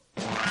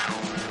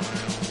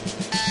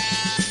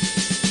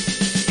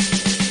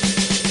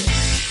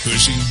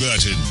pushing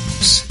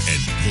buttons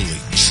and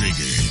pulling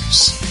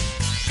triggers.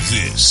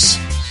 This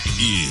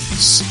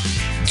is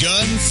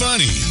Gun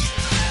Funny.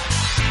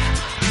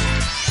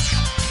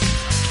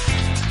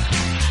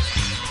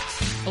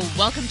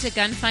 Welcome to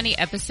Gun Funny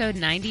episode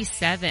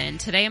 97.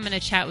 Today I'm going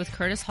to chat with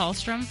Curtis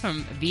Hallstrom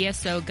from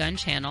VSO Gun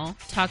Channel,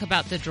 talk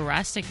about the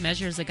drastic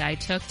measures a guy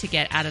took to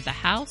get out of the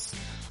house,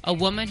 a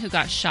woman who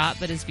got shot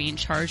but is being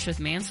charged with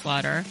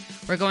manslaughter.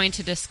 We're going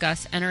to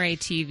discuss NRA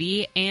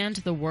TV and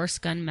the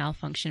worst gun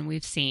malfunction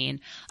we've seen.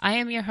 I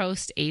am your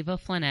host, Ava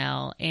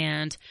Flanell,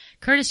 and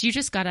Curtis, you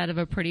just got out of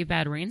a pretty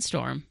bad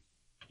rainstorm.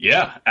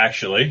 Yeah,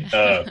 actually.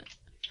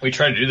 We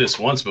tried to do this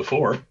once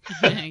before.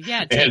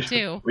 Yeah, take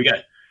two.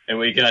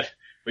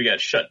 We got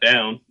shut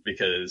down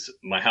because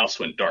my house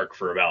went dark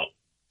for about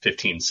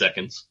 15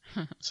 seconds.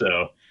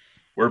 So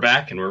we're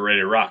back and we're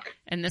ready to rock.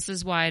 And this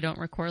is why I don't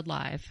record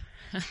live.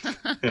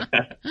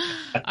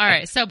 All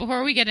right. So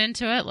before we get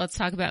into it, let's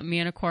talk about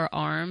Manticore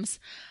Arms.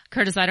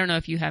 Curtis, I don't know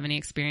if you have any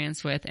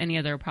experience with any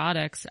of their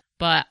products,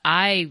 but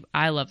I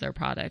love their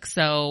products.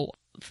 So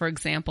for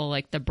example,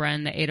 like the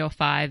Bren, the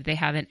 805, they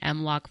have an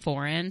M-LOK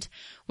forend,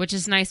 which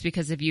is nice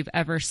because if you've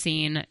ever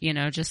seen,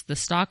 just the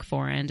stock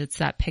forend, it's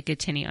that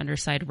Picatinny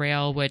underside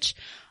rail, which,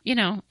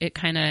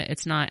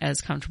 it's not as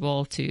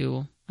comfortable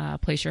to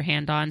place your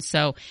hand on.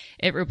 So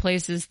it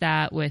replaces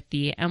that with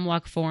the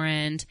M-LOK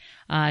forend.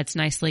 It's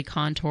nicely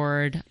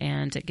contoured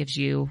and it gives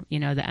you,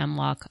 the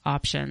M-LOK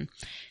option.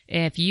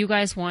 If you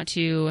guys want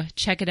to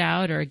check it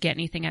out or get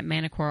anything at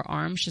Manticore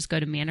Arms, just go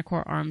to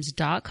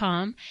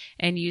manticorearms.com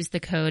and use the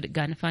code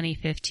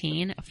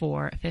GUNFUNNY15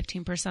 for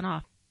 15%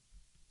 off.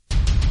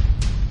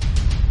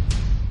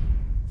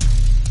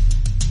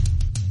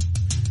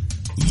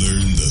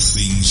 Learn the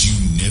things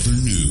you never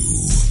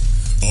knew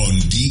on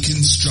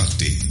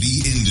Deconstructing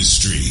the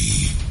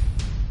Industry.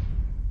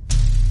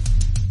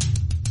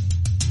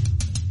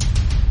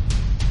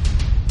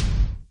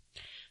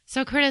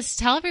 So Curtis,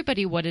 tell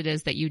everybody what it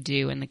is that you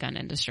do in the gun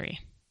industry.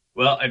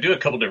 Well, I do a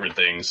couple different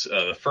things.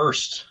 The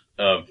first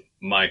of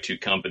my two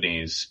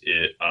companies,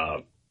 it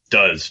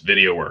does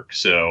video work.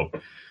 So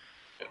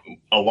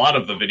a lot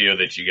of the video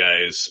that you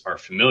guys are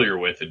familiar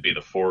with would be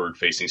the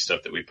forward-facing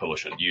stuff that we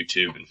publish on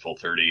YouTube and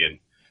Full30 and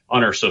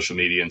on our social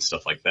media and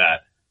stuff like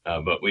that.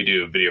 But we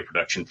do video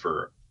production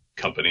for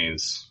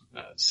companies,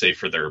 say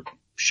for their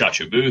SHOT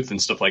Show booth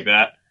and stuff like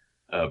that.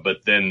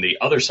 But then the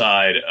other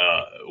side,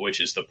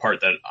 which is the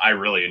part that I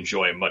really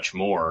enjoy much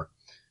more,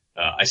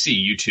 I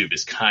see YouTube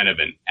as kind of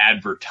an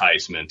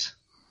advertisement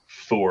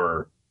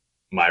for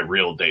my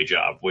real day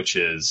job, which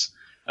is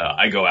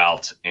I go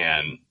out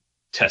and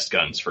test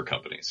guns for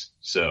companies.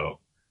 So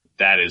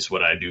that is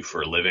what I do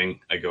for a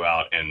living. I go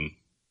out and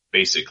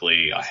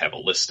basically I have a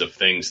list of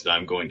things that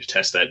I'm going to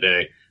test that day.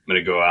 I'm going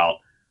to go out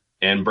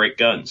and break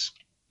guns.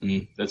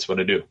 That's what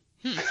I do.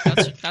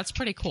 That's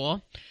pretty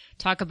cool.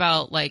 Talk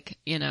about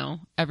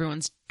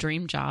everyone's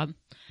dream job.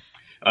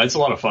 It's a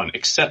lot of fun,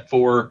 except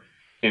for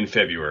in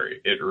February.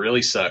 It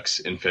really sucks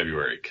in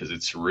February because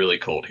it's really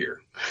cold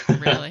here.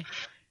 Really?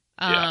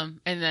 Yeah.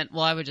 And then,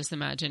 I would just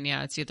imagine,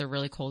 it's either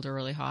really cold or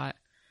really hot.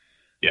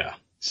 Yeah.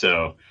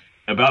 So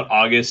about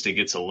August, it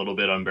gets a little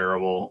bit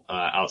unbearable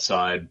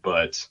outside,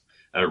 but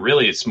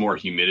really it's more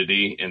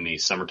humidity in the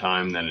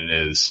summertime than it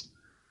is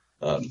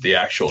the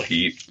actual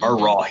heat. Our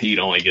raw heat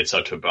only gets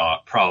up to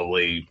about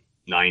probably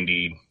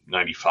 90,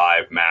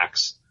 95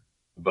 max,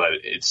 but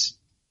it's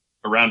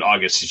around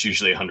August. It's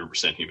usually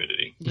 100%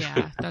 humidity.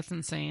 Yeah, that's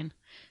insane.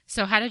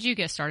 So how did you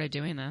get started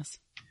doing this?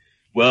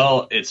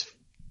 Well, it's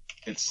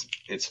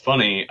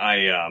funny.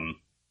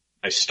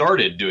 I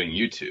started doing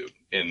YouTube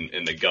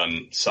in the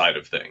gun side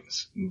of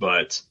things,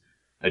 but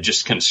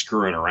just kind of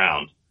screwing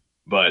around.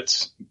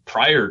 But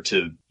prior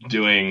to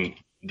doing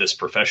this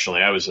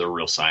professionally, I was a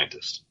real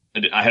scientist.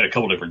 I had a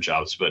couple different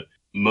jobs, but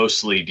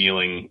mostly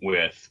dealing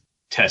with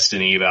test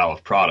and eval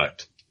of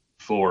product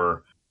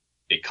for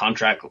a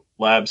contract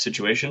lab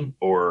situation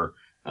or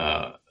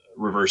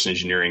reverse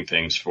engineering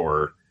things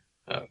for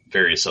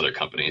various other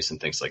companies and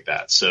things like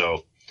that.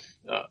 So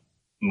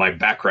my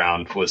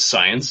background was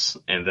science.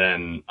 And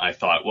then I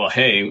thought, well,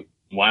 hey,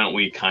 why don't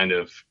we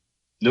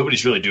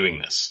nobody's really doing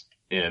this.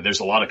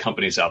 There's a lot of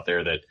companies out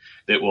there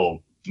that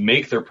will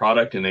make their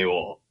product and they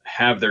will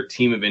have their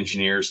team of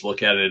engineers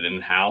look at it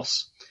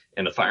in-house.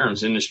 And the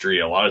firearms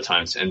industry a lot of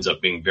times ends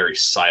up being very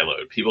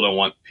siloed. People don't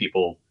want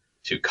people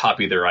to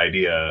copy their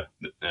idea,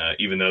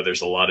 even though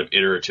there's a lot of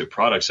iterative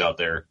products out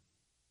there.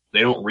 They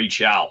don't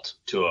reach out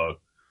to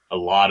a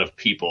lot of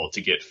people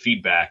to get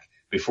feedback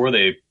before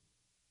they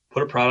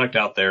put a product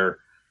out there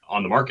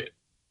on the market.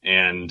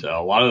 And a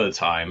lot of the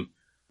time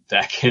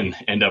that can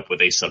end up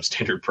with a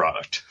substandard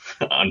product,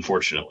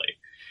 unfortunately,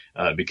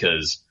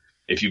 because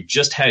if you've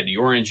just had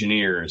your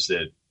engineers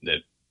that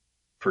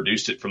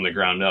produced it from the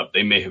ground up,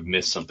 they may have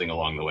missed something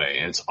along the way.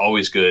 And it's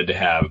always good to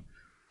have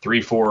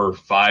 3, 4,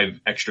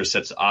 5 extra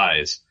sets of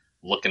eyes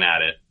looking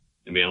at it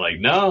and being like,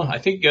 no, I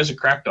think you guys are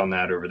cracked on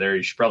that over there.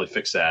 You should probably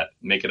fix that,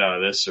 make it out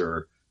of this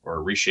or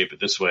reshape it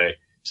this way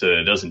so that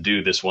it doesn't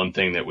do this one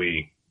thing that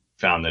we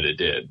found that it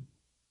did.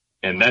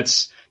 And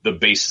that's the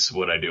basis of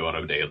what I do on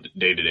a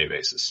day-to-day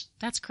basis.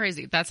 That's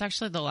crazy. That's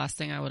actually the last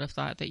thing I would have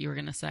thought that you were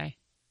going to say.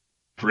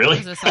 Really?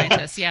 As a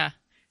scientist, yeah.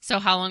 So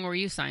how long were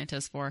you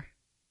scientist for?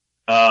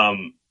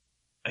 I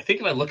think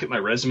if I look at my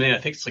resume, I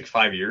think it's like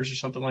 5 years or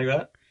something like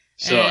that.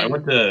 So I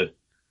went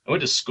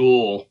to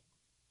school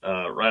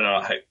right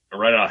out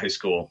of high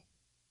school.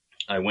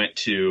 I went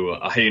to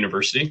Ohio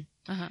University,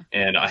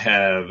 and I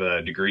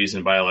have degrees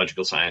in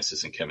biological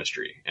sciences and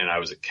chemistry. And I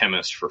was a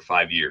chemist for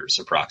 5 years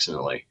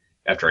approximately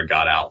after I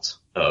got out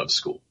of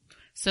school.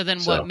 So then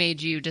what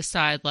made you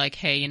decide like,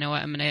 hey, you know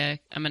what, I'm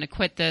gonna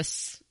quit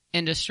this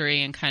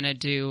industry and kind of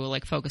do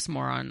like focus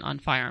more on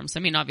firearms?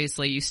 I mean,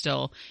 obviously you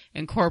still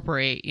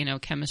incorporate,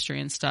 chemistry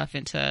and stuff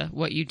into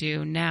what you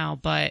do now,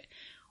 but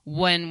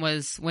when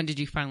did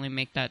you finally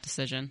make that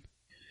decision?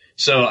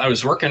 So I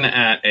was working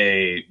at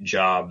a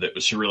job that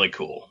was really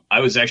cool. I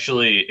was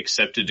actually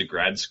accepted to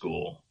grad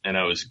school, and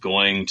I was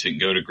going to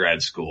go to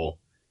grad school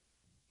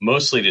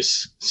mostly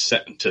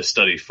to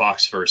study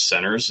Fox-first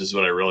centers is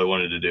what I really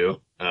wanted to do.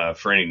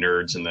 For any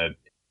nerds in the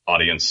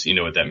audience, you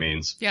know what that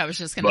means. Yeah, I was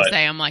just going to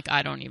say, I'm like,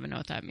 I don't even know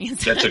what that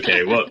means. That's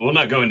okay. We'll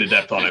not go into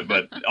depth on it,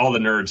 but all the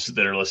nerds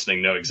that are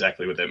listening know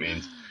exactly what that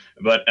means.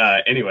 But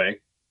anyway,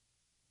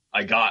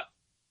 I got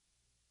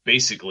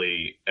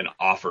basically an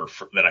offer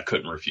that I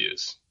couldn't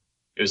refuse.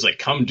 It was like,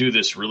 come do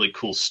this really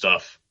cool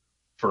stuff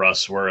for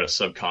us. We're a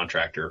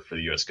subcontractor for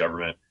the U.S.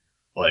 government.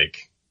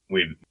 Like,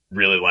 we'd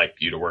really like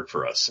you to work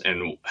for us.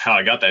 And how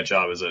I got that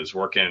job is I was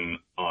working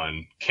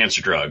on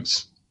cancer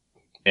drugs,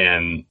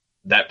 and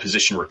that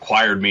position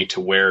required me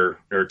to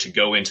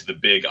go into the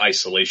big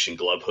isolation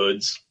glove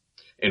hoods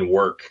and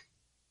work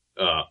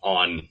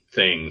on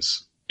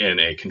things in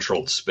a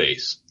controlled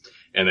space.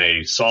 And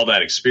they saw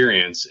that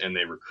experience, and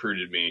they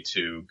recruited me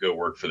to go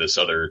work for this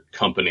other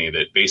company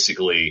that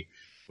basically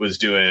was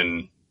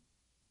doing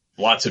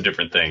lots of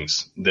different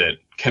things that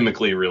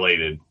chemically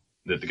related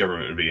that the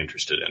government would be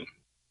interested in.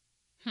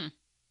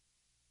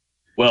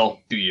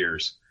 Well, 2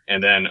 years,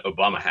 and then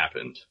Obama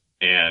happened.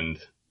 And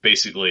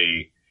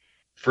basically,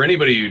 for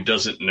anybody who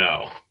doesn't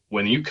know,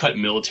 when you cut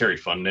military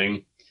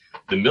funding,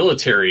 the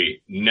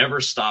military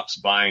never stops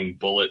buying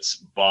bullets,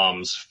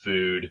 bombs,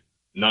 food,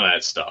 none of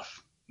that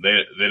stuff.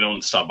 They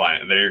don't stop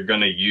buying it. They're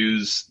going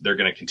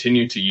to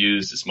continue to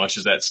use as much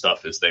of that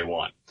stuff as they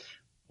want.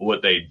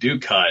 What they do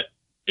cut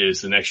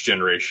is the next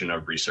generation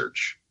of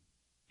research.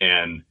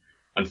 And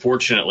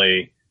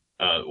unfortunately,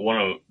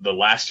 one of the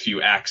last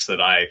few acts that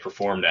I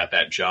performed at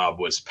that job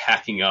was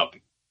packing up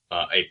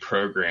a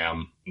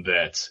program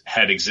that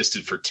had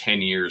existed for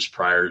 10 years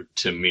prior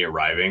to me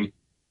arriving,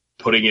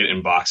 putting it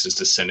in boxes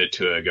to send it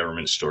to a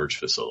government storage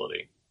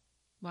facility.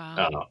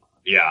 Wow.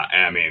 Yeah,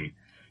 I mean,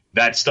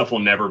 that stuff will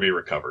never be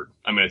recovered.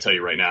 I'm going to tell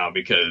you right now,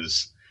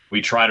 because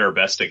we tried our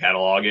best to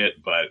catalog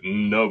it, but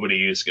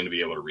nobody is going to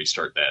be able to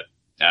restart that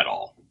at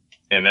all.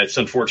 And that's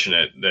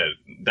unfortunate that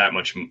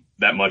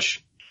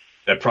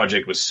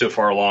project was so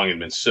far along and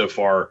been so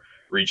far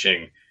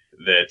reaching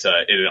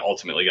that it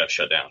ultimately got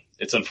shut down.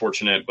 It's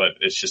unfortunate, but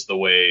it's just the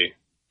way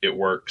it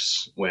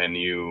works when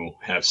you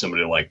have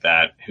somebody like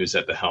that who's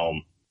at the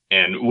helm.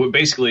 And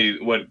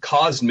what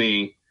caused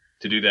me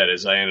to do that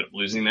is I ended up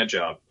losing that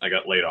job. I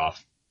got laid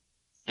off.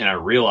 And I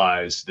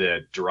realized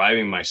that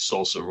deriving my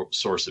sole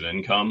source of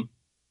income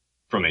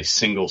from a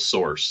single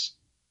source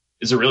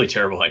is a really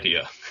terrible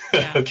idea.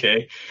 Yeah.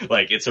 Okay.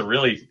 Like, it's a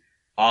really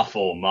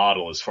awful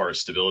model as far as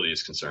stability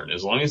is concerned.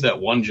 As long as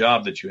that one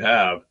job that you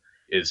have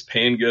is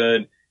paying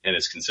good and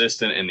is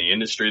consistent and the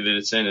industry that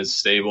it's in is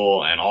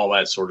stable and all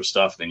that sort of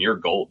stuff, then you're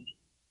golden.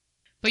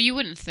 But you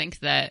wouldn't think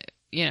that,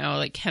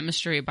 like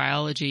chemistry,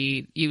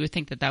 biology, you would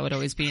think that would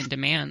always be in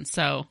demand.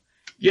 So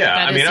yeah,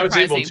 I mean, I was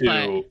able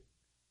to.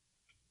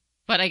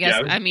 But I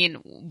guess,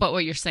 but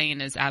what you're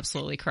saying is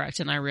absolutely correct.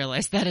 And I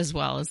realize that as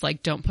well, is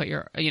like, don't put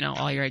your,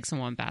 all your eggs in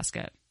one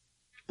basket.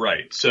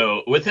 Right.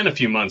 So within a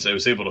few months, I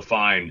was able to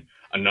find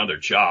another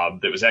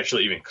job that was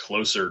actually even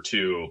closer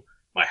to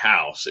my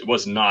house. It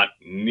was not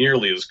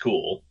nearly as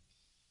cool.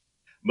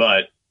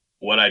 But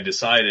what I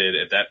decided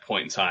at that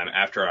point in time,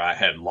 after I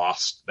had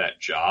lost that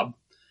job,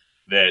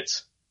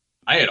 that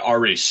I had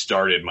already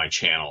started my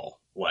channel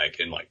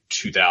in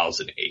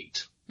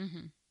 2008,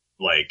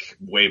 like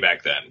way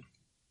back then.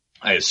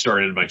 I had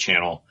started my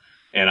channel,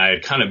 and I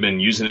had kind of been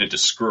using it to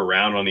screw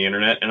around on the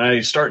internet, and I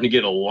was starting to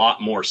get a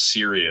lot more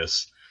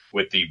serious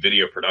with the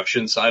video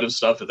production side of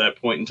stuff at that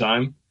point in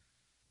time,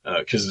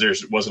 because there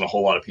wasn't a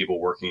whole lot of people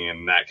working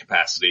in that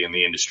capacity in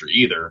the industry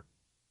either.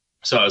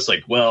 So I was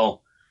like,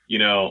 well,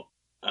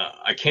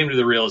 I came to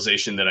the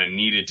realization that I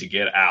needed to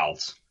get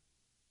out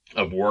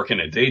of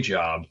working a day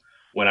job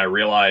when I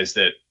realized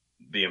that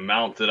the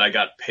amount that I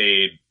got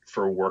paid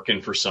for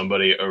working for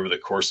somebody over the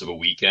course of a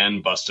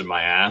weekend, busting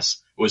my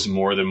ass, was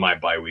more than my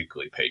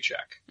biweekly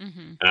paycheck.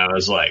 And I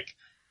was like,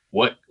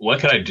 what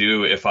could I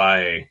do if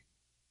I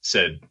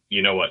said,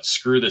 you know what,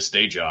 screw this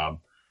day job.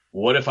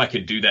 What if I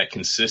could do that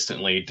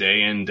consistently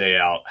day in, day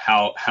out?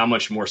 How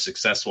much more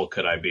successful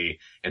could I be?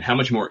 And how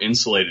much more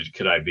insulated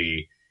could I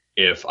be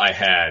if I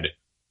had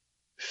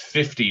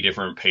 50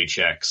 different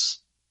paychecks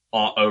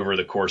over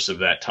the course of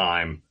that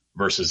time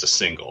versus a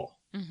single.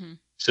 Mm-hmm.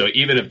 So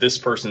even if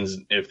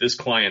if this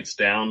client's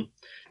down,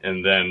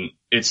 and then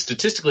it's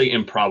statistically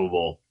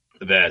improbable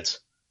that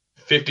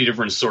 50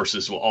 different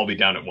sources will all be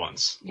down at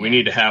once. Yeah. We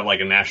need to have like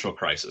a national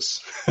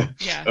crisis.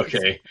 Yeah.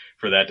 Okay.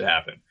 For that to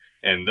happen.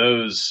 And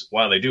those,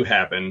 while they do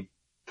happen,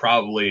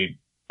 probably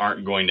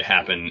aren't going to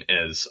happen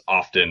as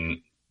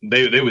often.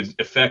 They would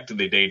affect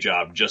the day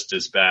job just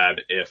as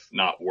bad, if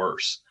not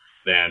worse,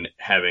 than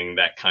having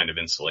that kind of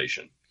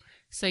insulation.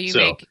 So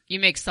you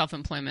make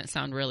self-employment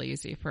sound really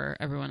easy for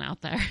everyone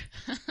out there.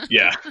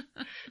 Yeah.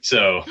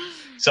 So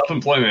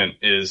self-employment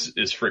is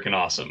freaking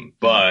awesome,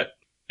 but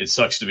it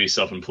sucks to be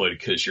self-employed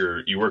because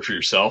you work for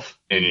yourself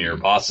and your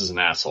boss is an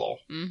asshole.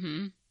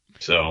 Mm-hmm.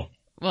 So.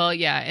 Well,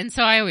 yeah. And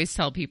so I always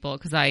tell people,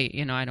 cause I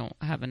don't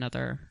have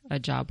a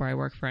job where I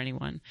work for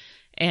anyone.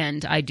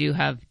 And I do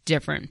have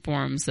different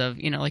forms of,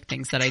 like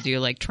things that I do,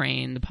 like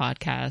train, the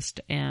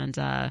podcast,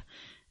 and,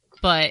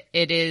 but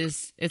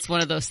it's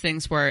one of those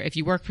things where if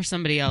you work for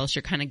somebody else,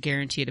 you're kind of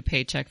guaranteed a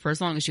paycheck for as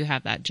long as you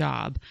have that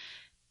job.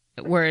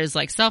 Whereas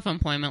like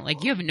self-employment,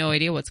 like you have no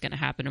idea what's going to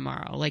happen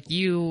tomorrow. Like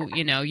you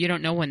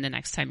don't know when the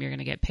next time you're going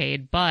to get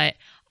paid. But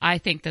I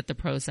think that the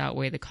pros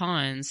outweigh the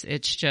cons.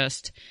 It's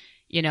just,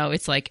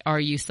 it's like, are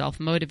you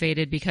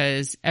self-motivated?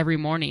 Because every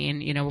morning,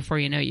 before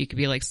you know it, you could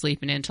be like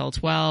sleeping in till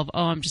 12.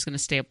 Oh, I'm just going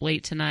to stay up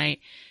late tonight.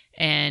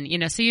 And,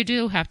 so you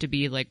do have to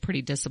be like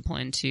pretty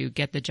disciplined to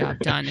get the job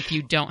done if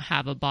you don't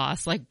have a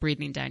boss like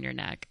breathing down your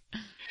neck.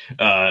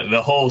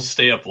 The whole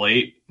stay up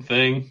late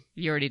thing.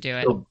 You already do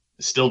it.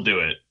 Still do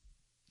it.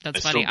 That's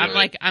funny.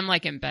 I'm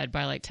like in bed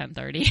by like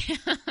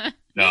 10:30.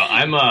 No,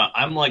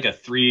 I'm like a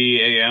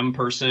 3 a.m.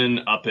 person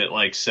up at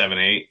like 7,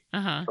 8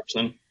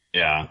 person.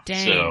 Yeah.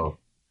 Dang. So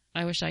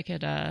I wish I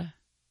could,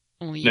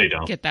 only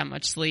get that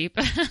much sleep.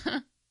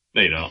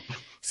 No, you don't.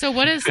 So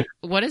what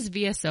does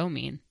VSO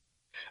mean?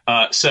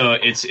 So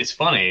it's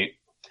funny.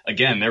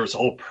 Again, there was a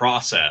whole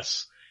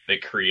process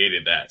that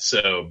created that.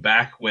 So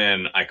back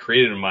when I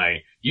created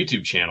my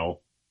YouTube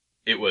channel,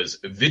 it was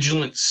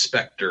Vigilant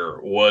Spectre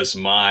was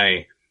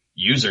my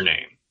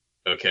username.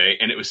 Okay.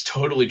 And it was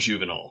totally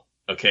juvenile.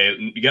 Okay.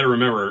 You got to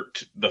remember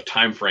the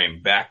time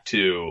frame back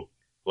to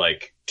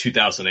like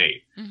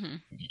 2008. Mm-hmm.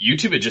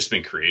 YouTube had just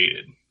been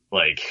created.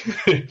 Like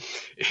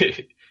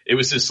it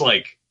was this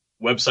like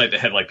website that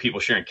had like people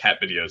sharing cat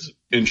videos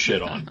and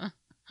shit on.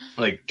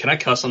 Like, can I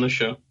cuss on this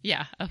show?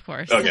 Yeah, of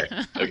course. Okay.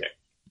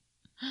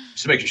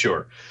 Just making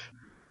sure.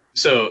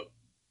 So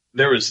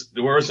there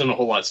wasn't a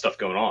whole lot of stuff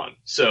going on.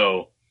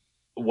 So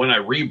when I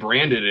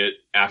rebranded it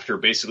after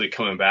basically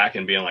coming back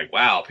and being like,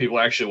 wow, people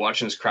are actually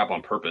watching this crap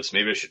on purpose.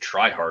 Maybe I should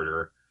try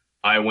harder.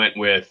 I went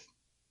with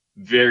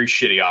very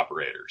shitty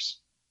operators.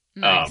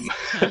 Nice.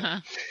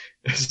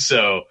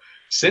 So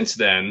since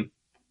then,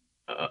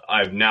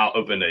 I've now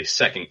opened a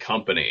second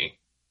company.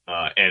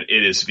 And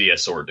it is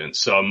VS Ordnance.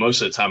 So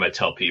most of the time I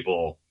tell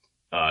people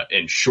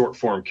in short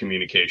form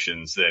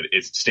communications that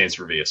it stands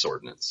for VS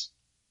Ordnance.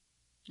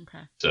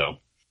 Okay. So.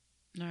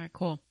 All right,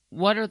 cool.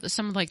 What are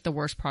some of like the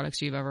worst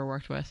products you've ever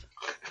worked with?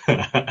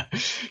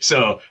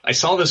 So I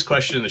saw this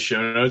question in the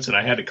show notes and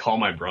I had to call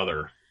my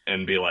brother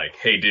and be like,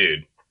 hey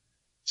dude,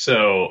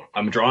 so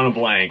I'm drawing a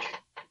blank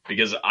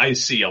because I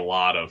see a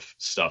lot of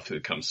stuff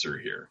that comes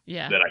through here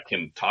that I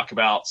can talk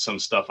about. Some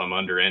stuff I'm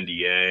under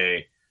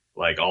NDA,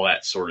 like all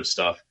that sort of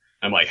stuff.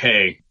 I'm like,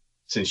 hey,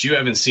 since you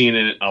haven't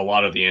seen a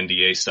lot of the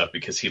NDA stuff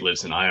because he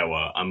lives in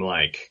Iowa, I'm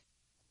like,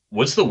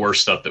 what's the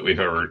worst stuff that we've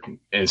ever...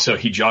 And so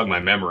he jogged my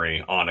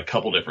memory on a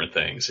couple different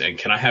things. And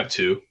can I have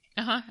two?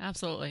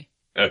 Absolutely.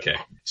 Okay.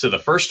 So the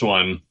first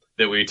one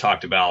that we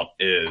talked about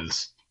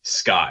is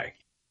Sky.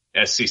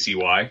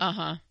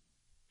 SCCY.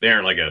 They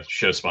aren't like a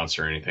show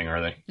sponsor or anything,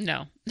 are they?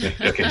 No.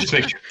 Okay, just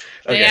make sure.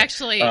 Okay.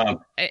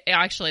 They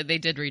actually, they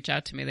did reach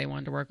out to me. They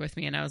wanted to work with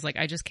me. And I was like,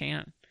 I just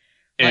can't.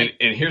 And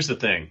here's the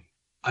thing.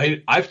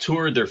 I've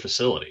toured their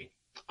facility.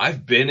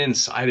 I've been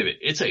inside of it.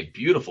 It's a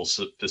beautiful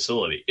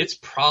facility. It's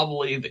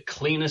probably the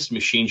cleanest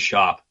machine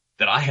shop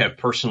that I have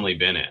personally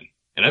been in.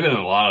 And I've been in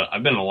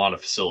a lot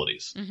of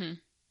facilities. Mm-hmm.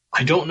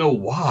 I don't know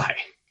why.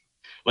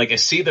 Like I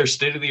see their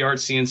state-of-the-art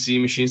CNC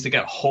machines. They've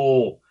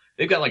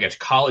got like a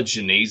college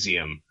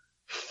gymnasium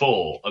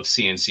full of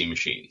CNC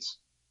machines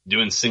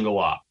doing single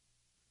op.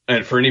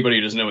 And for anybody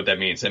who doesn't know what that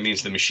means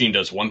the machine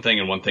does one thing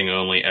and one thing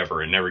only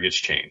ever and never gets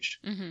changed.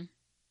 Mm-hmm.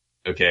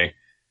 Okay.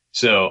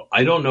 So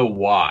I don't know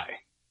why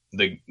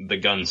the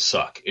guns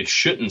suck. It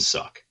shouldn't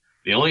suck.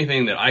 The only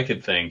thing that I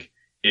could think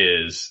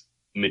is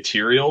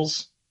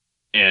materials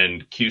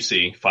and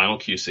QC, final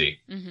QC,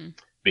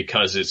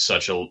 because it's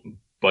such a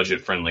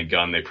budget friendly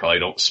gun. They probably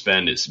don't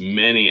spend as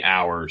many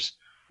hours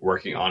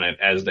working on it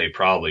as they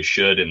probably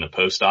should in the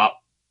post-op,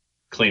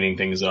 cleaning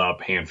things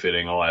up, hand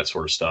fitting, all that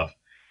sort of stuff.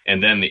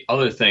 And then the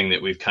other thing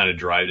that we've kind of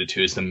derived it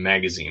to is the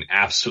magazine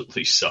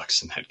absolutely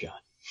sucks in that gun.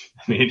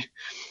 I mean,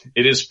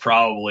 it is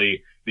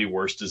probably the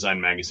worst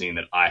design magazine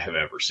that I have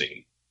ever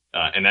seen.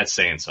 And that's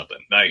saying something.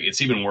 Like,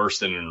 it's even worse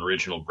than an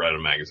original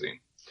Beretta magazine.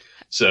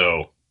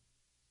 So.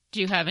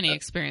 Do you have any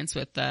experience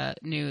with the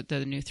new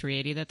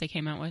 380 that they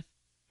came out with?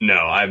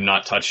 No, I have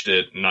not touched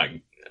it.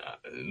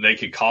 They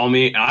could call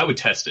me and I would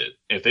test it.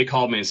 If they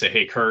called me and say,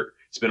 "Hey, Kurt,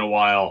 it's been a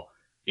while.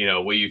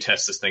 Will you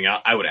test this thing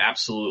out?" I would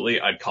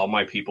absolutely. I'd call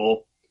my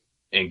people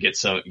and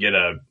get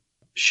a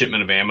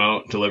shipment of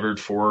ammo delivered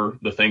for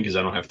the thing because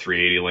I don't have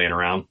 380 laying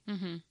around.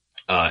 Mm-hmm.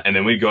 And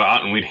then we'd go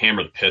out and we'd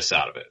hammer the piss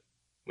out of it.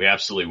 We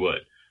absolutely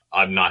would.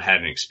 I've not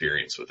had an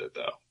experience with it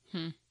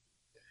though.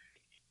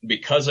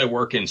 Because I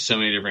work in so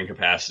many different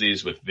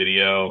capacities with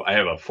video. I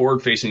have a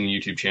forward-facing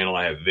YouTube channel.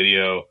 I have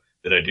video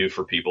that I do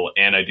for people,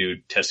 and I do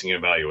testing and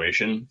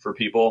evaluation for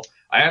people.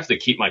 I have to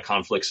keep my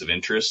conflicts of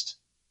interest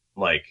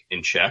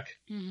in check.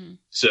 Mm-hmm.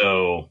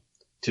 So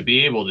to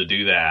be able to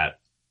do that,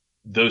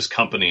 those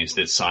companies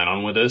that sign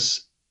on with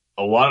us,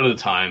 a lot of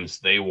the times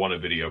they want a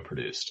video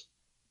produced.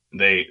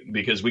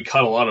 Because we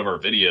cut a lot of our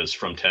videos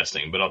from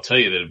testing, but I'll tell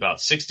you that about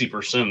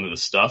 60% of the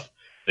stuff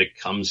that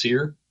comes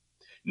here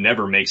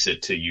never makes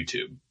it to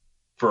YouTube.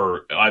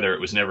 For either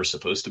it was never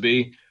supposed to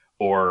be,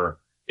 or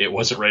it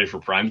wasn't ready for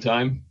prime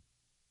time.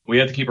 We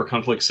have to keep our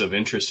conflicts of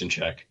interest in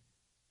check.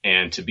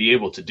 And to be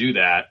able to do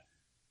that,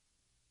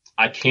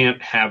 I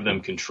can't have them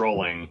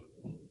controlling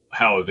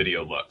how a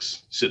video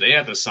looks. So they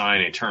have to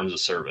sign a terms of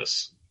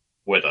service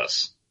with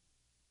us.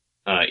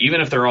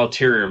 Even if their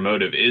ulterior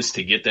motive is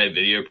to get that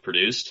video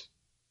produced,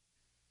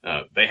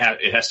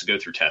 it has to go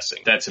through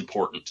testing. That's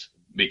important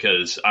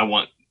because I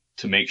want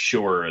to make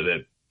sure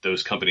that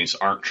those companies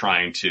aren't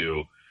trying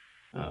to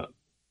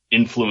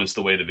influence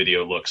the way the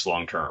video looks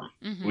long term.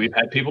 Mm-hmm. We've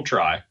had people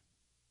try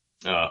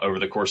over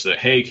the course of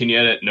hey, can you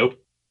edit?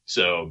 Nope.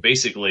 So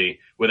basically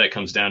what that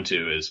comes down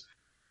to is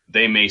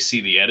they may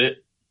see the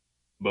edit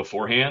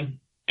beforehand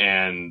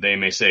and they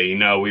may say,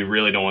 we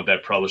really don't want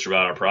that published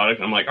about our product.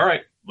 And I'm like, all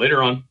right,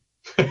 later on.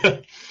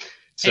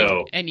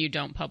 So and you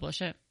don't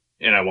publish it?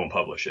 And I won't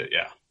publish it.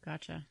 Yeah.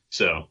 Gotcha.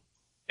 So,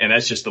 and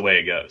that's just the way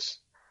it goes.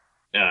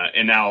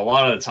 And now a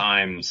lot of the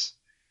times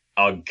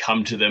I'll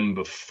come to them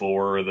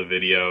before the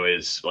video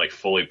is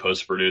fully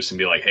post-produced and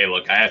be like, hey,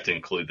 look, I have to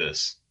include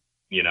this,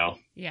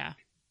 Yeah.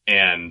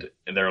 And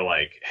they're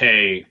like,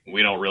 hey,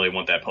 we don't really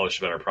want that published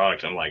about our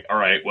product. I'm like, all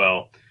right,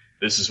 well,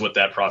 this is what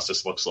that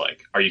process looks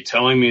like. Are you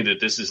telling me that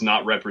this is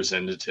not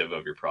representative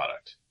of your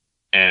product?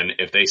 And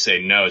if they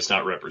say, no, it's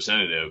not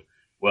representative,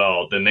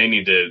 well, then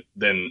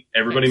then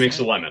everybody makes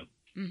a lemon.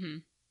 Mm-hmm.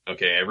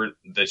 Okay.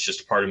 That's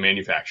just a part of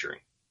manufacturing.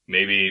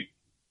 Maybe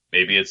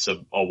it's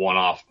a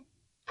one-off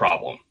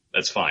problem.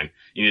 That's fine.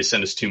 You need to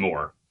send us 2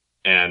 more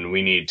and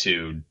we need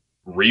to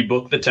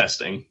rebook the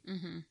testing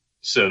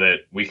so that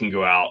we can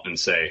go out and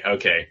say,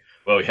 okay,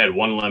 well, we had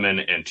 1 lemon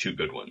and 2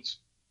 good ones.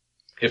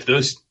 If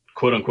those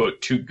quote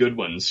unquote 2 good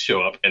ones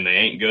show up and they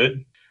ain't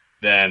good,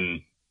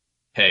 then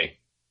hey,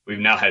 we've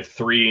now had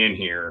 3 in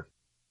here.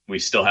 We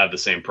still have the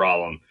same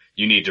problem.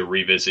 You need to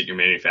revisit your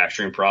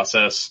manufacturing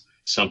process,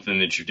 something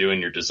that you do in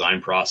your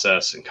design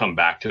process, and come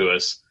back to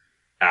us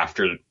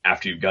after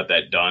you've got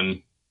that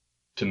done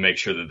to make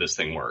sure that this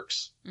thing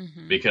works.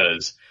 Mm-hmm.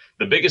 Because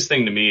the biggest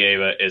thing to me,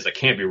 Ava, is I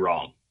can't be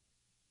wrong.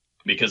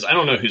 Because I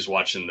don't know who's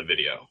watching the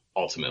video,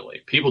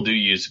 ultimately. People do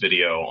use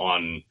video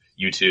on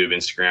YouTube,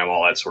 Instagram,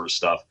 all that sort of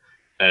stuff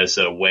as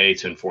a way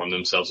to inform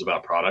themselves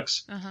about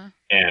products. Uh-huh.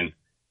 And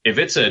if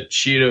it's a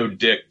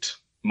Cheeto-dicked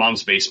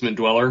mom's basement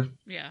dweller,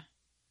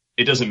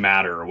 it doesn't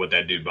matter what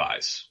that dude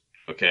buys.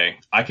 Okay?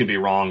 I can be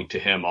wrong to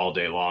him all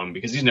day long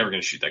because he's never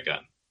going to shoot that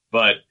gun.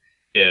 But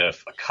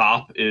if a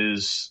cop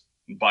is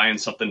buying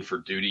something for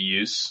duty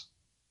use,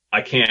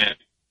 I can't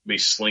be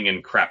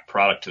slinging crap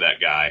product to that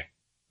guy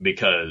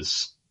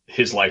because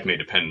his life may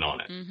depend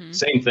on it. Mm-hmm.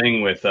 Same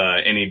thing with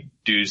any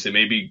dudes that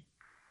may be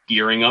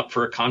gearing up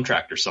for a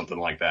contract or something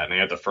like that, and they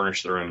have to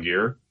furnish their own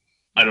gear.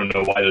 I don't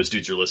know why those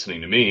dudes are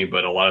listening to me,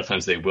 but a lot of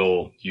times they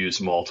will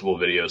use multiple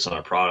videos on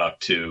a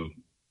product to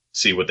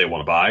see what they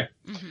want to buy.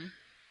 Mm-hmm.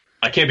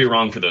 I can't be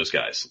wrong for those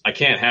guys. I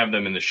can't have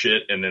them in the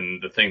shit and then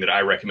the thing that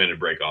I recommended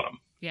break on them.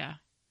 Yeah,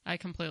 I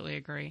completely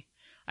agree.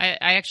 I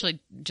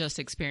actually just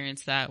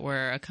experienced that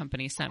where a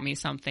company sent me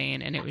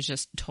something and it was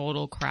just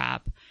total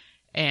crap.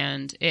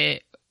 And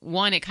it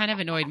kind of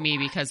annoyed me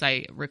because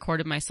I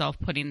recorded myself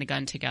putting the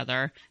gun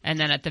together. And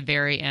then at the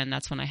very end,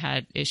 that's when I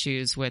had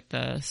issues with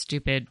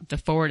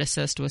the forward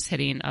assist was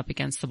hitting up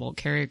against the bolt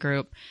carrier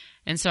group.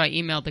 And so I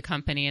emailed the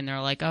company and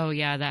they're like, oh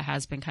yeah, that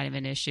has been kind of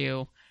an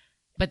issue.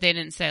 But they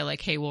didn't say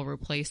hey, we'll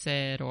replace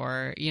it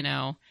or,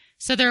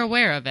 so they're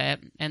aware of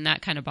it. And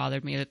that kind of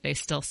bothered me that they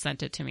still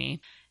sent it to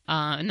me.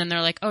 And then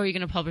they're like, oh, are you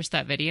going to publish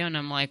that video? And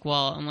I'm like,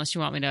 well, unless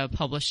you want me to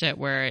publish it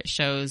where it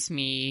shows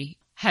me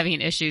having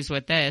issues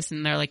with this.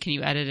 And they're like, can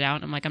you edit it out?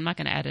 And I'm like, I'm not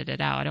going to edit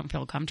it out. I don't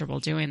feel comfortable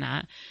doing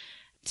that.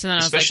 So then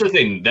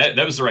especially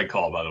that was the right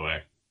call, by the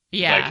way.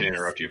 Yeah. I can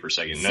interrupt you for a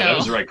second. No, that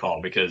was the right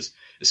call because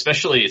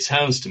especially it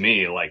sounds to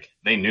me like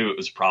they knew it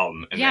was a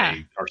problem and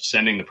they are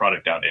sending the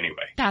product out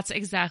anyway. That's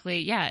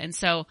exactly. Yeah. And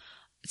so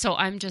so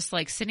I'm just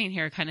like sitting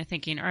here kind of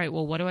thinking, all right,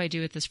 well, what do I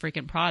do with this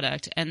freaking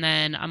product? And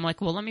then I'm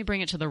like, well, let me bring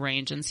it to the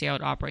range and see how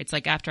it operates.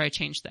 Like after I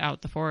changed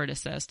out the forward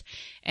assist,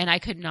 and I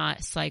could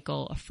not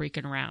cycle a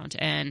freaking round.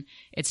 And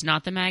it's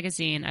not the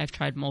magazine. I've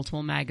tried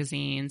multiple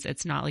magazines.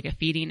 It's not like a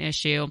feeding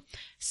issue.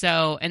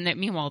 So, and then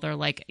meanwhile, they're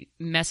like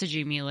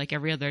messaging me like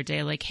every other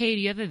day, like, hey,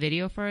 do you have a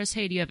video for us?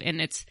 Hey, do you have, and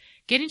it's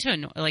getting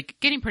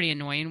getting pretty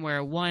annoying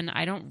where one,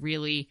 I don't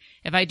really,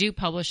 if I do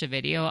publish a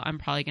video, I'm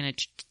probably going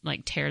to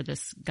like tear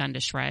this gun to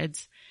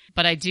shreds.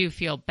 But I do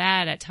feel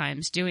bad at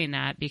times doing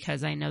that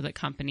because I know that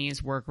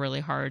companies work really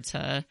hard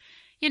to,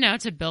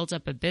 to build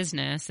up a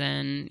business.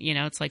 And,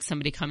 it's like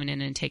somebody coming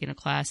in and taking a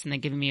class and then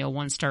giving me a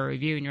 1-star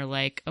review and you're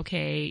like,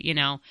 okay,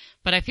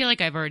 but I feel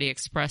like I've already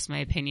expressed my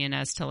opinion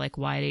as to like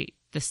why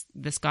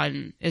this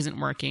gun isn't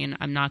working.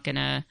 I'm not going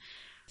to,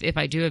 if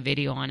I do a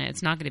video on it,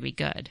 it's not going to be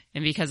good.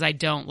 And because I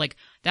don't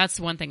that's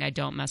one thing I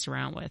don't mess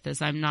around with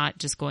is I'm not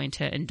just going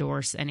to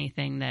endorse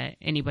anything that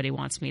anybody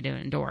wants me to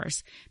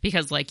endorse.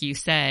 Because like you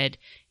said,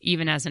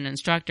 even as an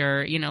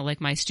instructor,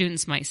 like my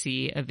students might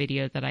see a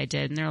video that I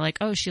did and they're like,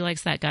 oh, she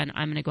likes that gun.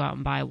 I'm going to go out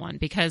and buy one,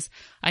 because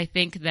I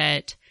think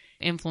that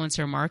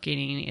influencer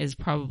marketing is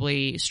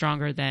probably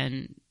stronger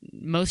than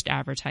most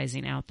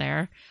advertising out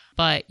there.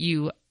 But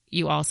you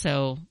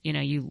also,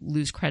 you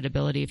lose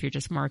credibility if you're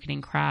just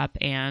marketing crap,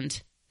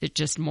 and it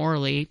just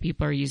morally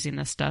people are using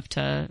this stuff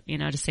to,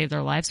 to save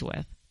their lives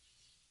with.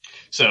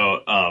 So,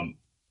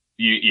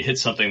 you hit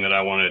something that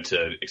I wanted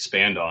to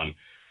expand on.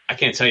 I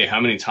can't tell you how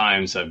many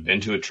times I've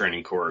been to a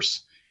training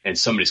course and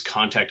somebody's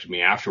contacted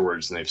me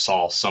afterwards and they've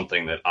saw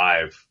something that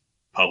I've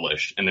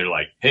published and they're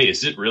like, hey,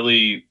 is it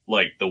really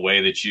like the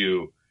way that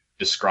you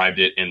described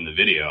it in the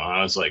video? And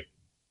I was like,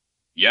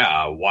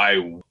 yeah, why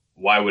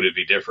would it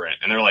be different?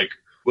 And they're like,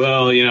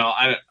 well,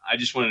 I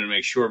just wanted to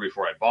make sure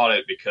before I bought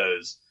it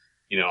because,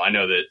 I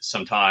know that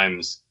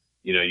sometimes,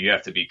 you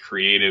have to be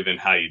creative in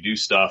how you do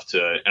stuff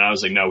and I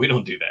was like, no, we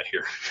don't do that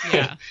here.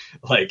 Yeah.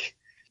 Like,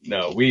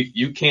 no,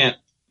 you can't,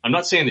 I'm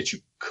not saying that you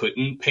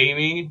couldn't pay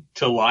me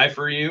to lie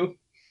for you,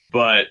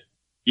 but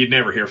you'd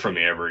never hear from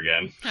me ever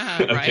again.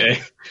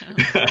 Okay.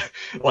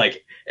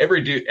 Like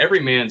every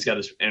man's got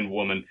his, and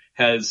woman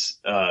has,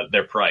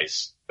 their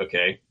price.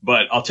 Okay.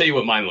 But I'll tell you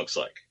what mine looks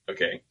like.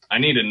 Okay. I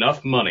need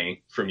enough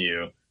money from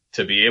you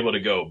to be able to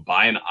go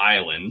buy an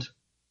island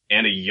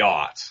and a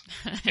yacht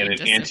and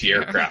an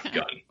anti-aircraft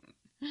gun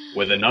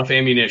with enough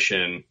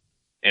ammunition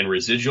and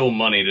residual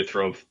money to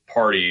throw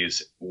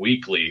parties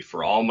weekly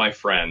for all my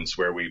friends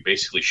where we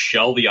basically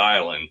shell the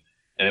island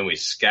and then we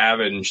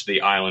scavenge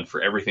the island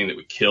for everything that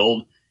we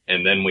killed.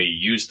 And then we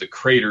use the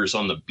craters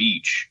on the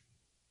beach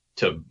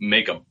to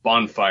make a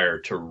bonfire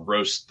to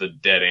roast the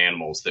dead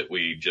animals that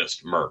we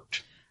just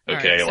murked.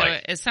 Okay.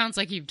 Right, so it sounds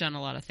like you've done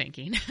a lot of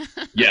thinking.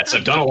 Yes,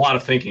 I've done a lot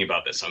of thinking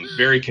about this. I'm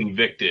very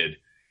convicted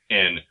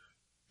in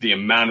the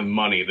amount of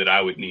money that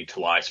I would need to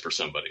lie for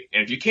somebody.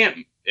 And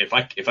if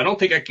I don't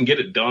think I can get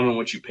it done on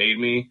what you paid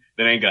me,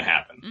 then it ain't gonna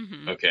happen.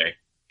 Mm-hmm. Okay.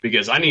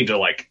 Because I need to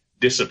like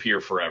disappear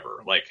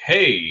forever. Like,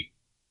 hey,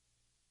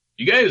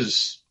 you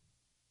guys,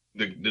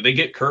 did they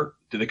get Kurt?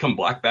 Did they come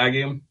black bag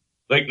him?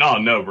 Like,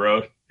 no,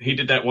 bro. He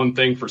did that one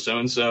thing for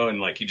so-and-so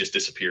and like he just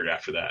disappeared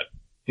after that.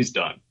 He's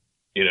done.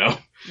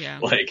 Yeah.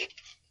 Like,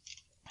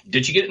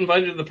 did you get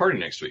invited to the party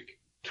next week?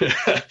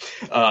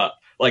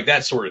 Like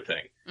that sort of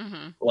thing.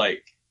 Mm-hmm.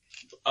 Like,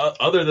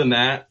 other than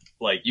that,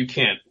 like you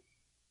can't,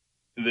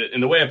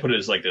 and the way I put it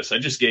is like this. I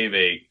just gave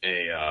a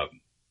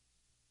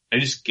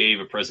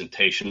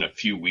presentation a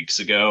few weeks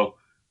ago,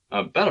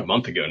 about a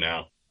month ago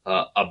now,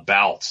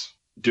 about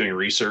doing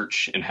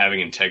research and having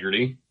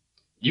integrity.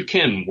 You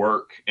can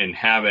work and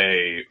have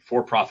a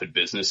for-profit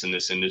business in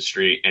this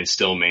industry and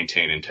still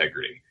maintain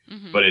integrity.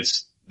 Mm-hmm. But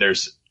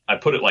I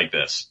put it like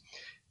this.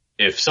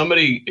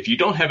 If you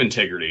don't have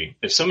integrity,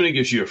 if somebody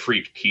gives you a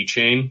free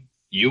keychain,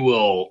 you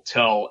will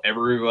tell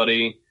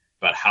everybody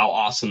about how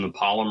awesome the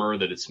polymer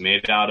that it's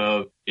made out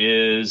of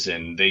is.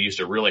 And they used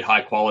a really high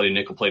quality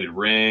nickel plated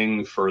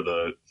ring for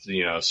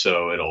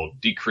so it'll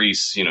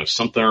decrease,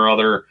 something or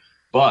other.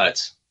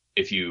 But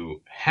if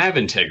you have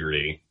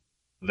integrity,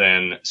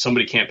 then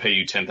somebody can't pay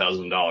you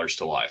 $10,000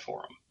 to lie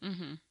for them.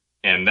 Mm-hmm.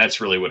 And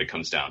that's really what it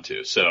comes down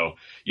to. So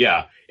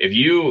yeah, if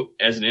you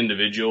as an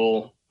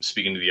individual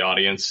speaking to the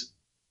audience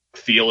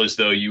feel as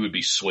though you would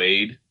be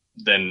swayed,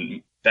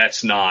 then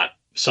that's not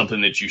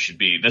something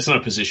that that's not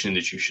a position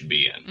that you should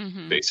be in,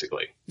 mm-hmm.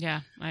 basically.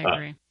 Yeah, I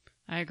agree.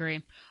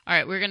 All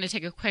right, we're going to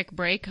take a quick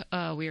break.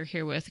 We are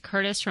here with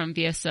Curtis from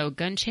VSO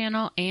Gun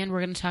Channel, and we're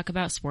going to talk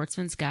about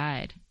Sportsman's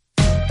Guide.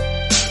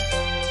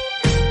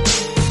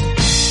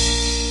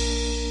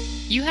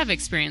 You have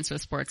experience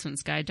with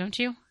Sportsman's Guide, don't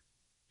you?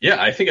 Yeah,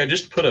 I think I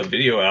just put a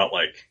video out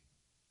like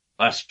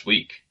last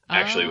week,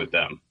 actually, with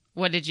them.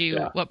 What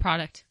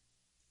product?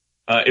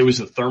 It was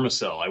a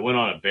Thermacell. I went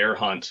on a bear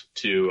hunt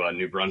to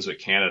New Brunswick,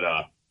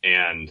 Canada,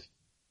 and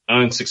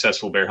an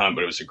unsuccessful bear hunt,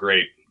 but it was a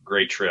great,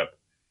 great trip.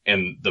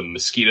 And the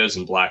mosquitoes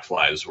and black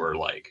flies were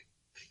like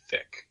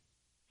thick.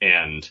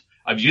 And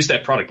I've used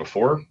that product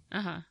before,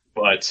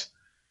 but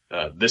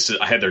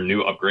I had their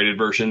new upgraded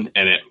version,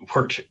 and it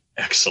worked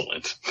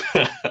excellent.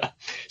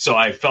 So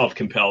I felt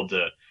compelled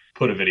to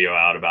put a video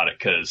out about it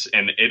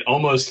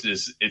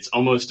it's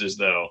almost as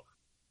though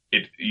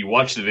you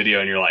watch the video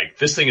and you're like,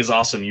 this thing is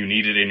awesome. You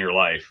need it in your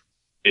life.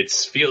 It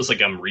feels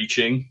like I'm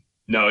reaching.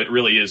 No, it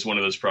really is one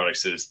of those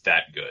products that is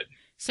that good.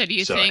 So do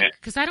you think,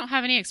 because I don't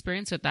have any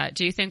experience with that,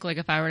 do you think like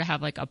if I were to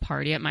have like a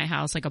party at my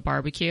house, like a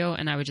barbecue,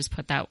 and I would just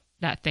put that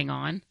thing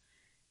on,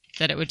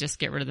 that it would just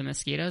get rid of the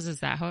mosquitoes? Is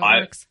that how it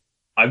works?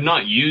 I've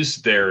not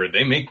used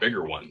they make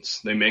bigger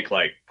ones. They make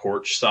like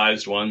porch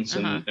sized ones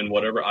and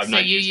whatever. I've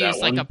not used that one. So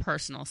you use like a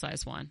personal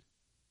sized one?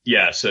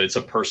 Yeah. So it's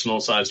a personal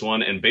sized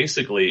one. And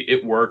basically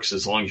it works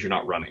as long as you're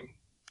not running.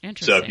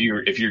 Interesting.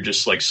 So if you're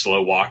just like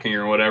slow walking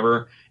or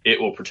whatever, it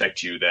will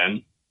protect you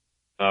then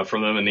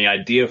from them. And the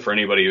idea for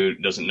anybody who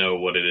doesn't know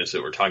what it is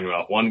that we're talking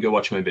about, one, go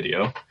watch my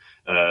video.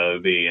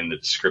 Be in the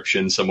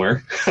description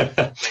somewhere.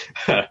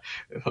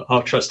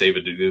 I'll trust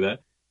David to do that.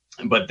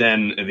 But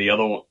then the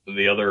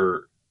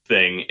other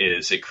thing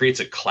is it creates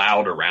a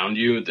cloud around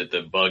you that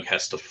the bug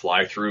has to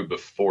fly through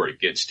before it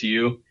gets to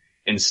you,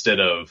 instead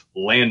of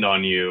land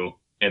on you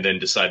and then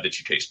decide that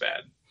you taste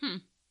bad.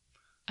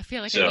 I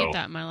feel like I need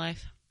that in my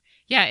life.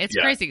 Yeah, it's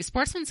crazy.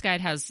 Sportsman's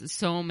Guide has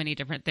so many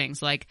different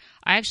things. Like,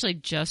 I actually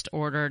just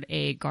ordered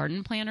a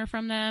garden planter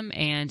from them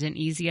and an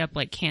Easy Up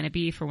like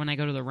canopy for when I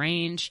go to the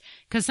range.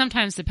 Because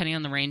sometimes, depending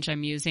on the range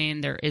I'm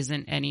using, there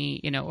isn't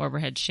any,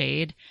 overhead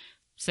shade.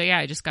 So yeah,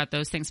 I just got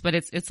those things. But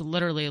it's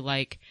literally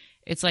like,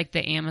 it's like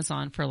the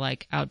Amazon for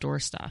like outdoor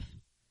stuff.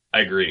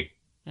 I agree.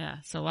 Yeah,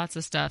 so lots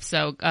of stuff.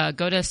 So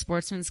go to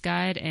Sportsman's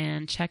Guide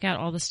and check out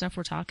all the stuff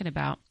we're talking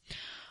about.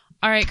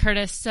 All right,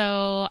 Curtis,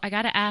 so I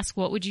got to ask,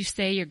 what would you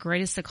say your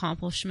greatest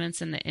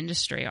accomplishments in the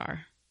industry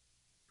are?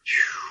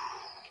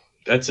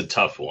 That's a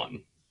tough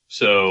one.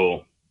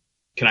 So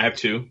can I have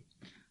two?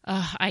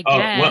 I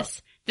guess. Well,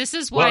 this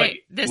is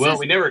why.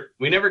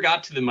 We never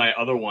got to my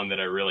other one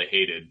that I really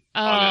hated.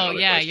 Oh,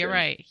 yeah, question.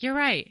 You're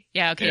right.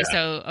 Yeah, okay,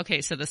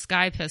 yeah. So the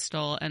Sky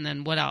Pistol, and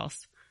then what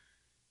else?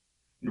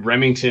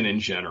 Remington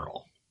in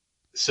general.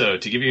 So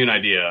to give you an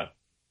idea,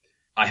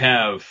 I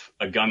have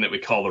a gun that we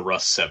call the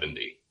Rust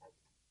 70.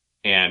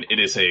 And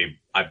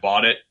I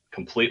bought it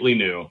completely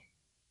new,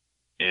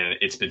 and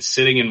it's been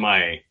sitting in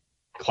my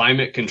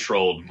climate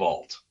controlled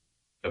vault.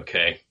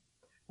 Okay.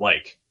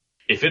 Like,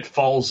 if it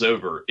falls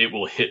over, it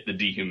will hit the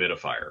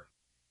dehumidifier,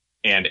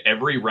 and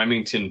every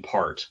Remington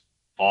part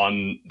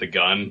on the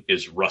gun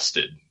is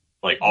rusted.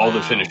 Like, all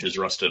the finish is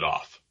rusted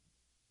off.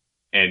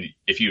 And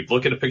if you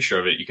look at a picture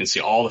of it, you can see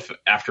all the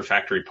after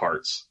factory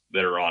parts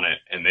that are on it,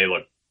 and they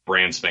look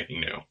brand spanking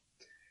new.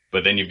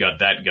 But then you've got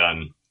that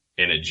gun,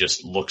 and it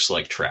just looks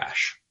like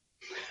trash.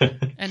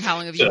 And how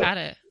long have you had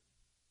it?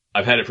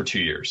 I've had it for 2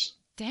 years.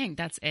 Dang,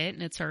 that's it?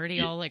 And it's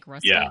already all like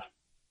rusty? Yeah.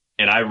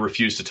 And I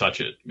refuse to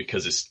touch it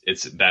because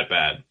it's that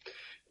bad.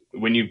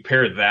 When you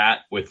pair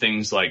that with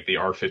things like the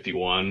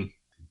R51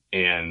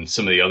 and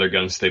some of the other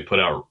guns they put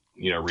out,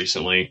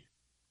 recently,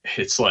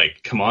 it's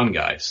like, come on,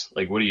 guys.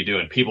 Like, what are you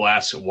doing? People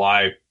ask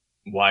why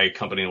a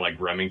company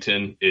like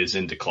Remington is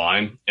in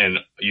decline, and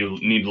you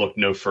need to look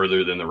no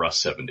further than the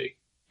Rust 70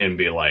 and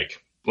be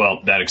like,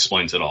 well, that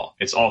explains it all.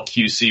 It's all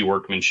QC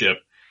workmanship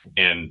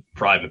and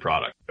pride in the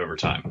product over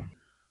time.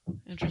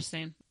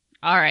 Interesting.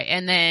 All right.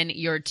 And then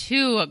your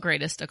two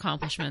greatest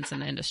accomplishments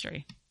in the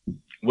industry.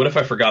 What if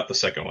I forgot the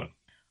second one?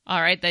 All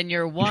right, then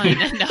you're one.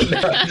 No.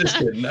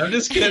 I'm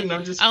just kidding.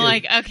 I'm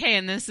like, okay,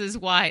 and this is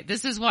why,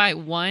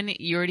 one,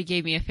 you already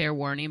gave me a fair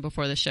warning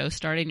before the show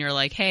started, and you're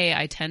like, hey,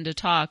 I tend to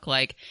talk,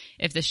 like,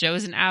 if the show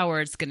is an hour,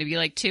 it's going to be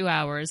like 2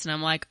 hours, and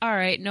I'm like, all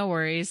right, no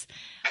worries.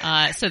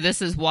 So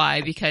this is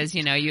why, because,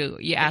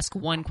 you ask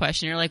one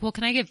question, you're like, well,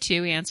 can I give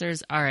two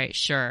answers? All right,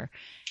 sure.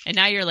 And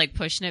now you're like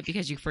pushing it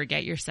because you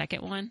forget your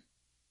second one?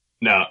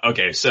 No,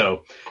 okay,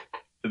 so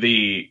I'll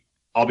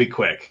be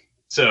quick.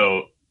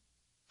 So,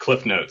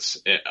 Cliff Notes,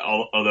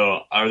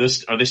 although are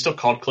they still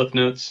called Cliff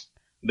Notes?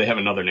 They have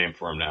another name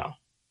for them now.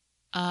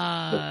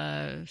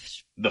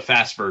 The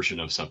fast version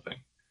of something.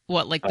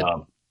 What, like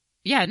the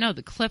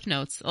Cliff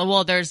Notes.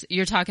 Well,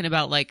 you're talking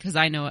about like, cause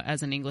I know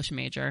as an English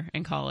major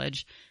in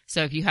college.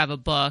 So if you have a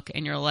book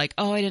and you're like,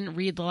 oh, I didn't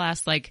read the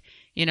last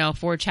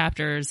 4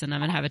 chapters and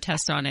I'm going to have a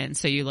test on it. And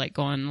so you like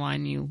go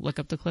online and you look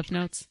up the Cliff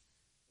Notes.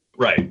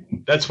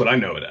 Right. That's what I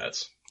know it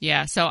as.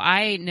 Yeah, so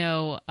I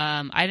know,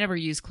 I never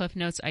used Cliff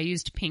Notes. I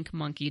used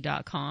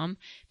pinkmonkey.com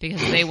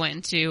because they went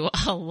into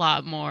a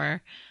lot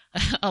more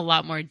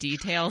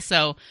detail.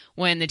 So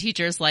when the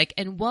teacher's like,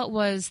 and what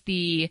was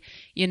did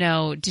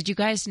you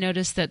guys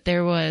notice that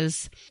there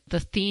was the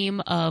theme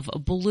of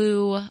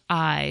blue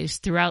eyes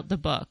throughout the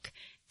book?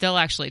 They'll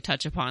actually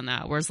touch upon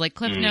that. Whereas like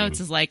Cliff Notes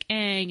is like,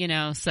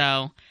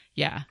 so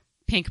yeah,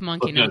 Pink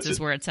Monkey Notes is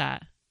where it's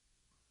at.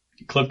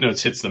 Cliff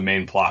Notes hits the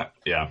main plot.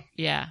 Yeah.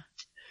 Yeah.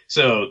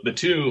 So the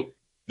two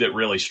that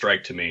really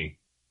strike to me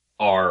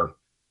are,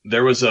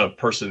 there was a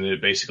person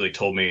that basically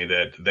told me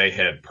that they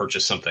had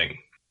purchased something.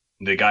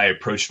 The guy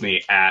approached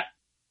me at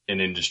an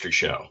industry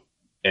show,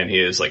 and he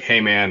is like, hey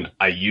man,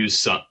 I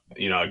used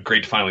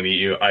great to finally meet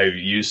you. I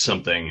used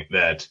something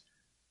that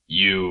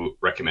you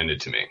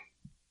recommended to me.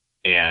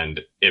 And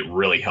it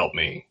really helped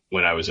me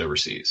when I was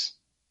overseas.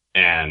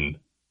 And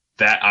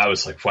that I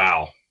was like,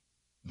 wow,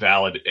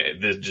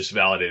 this just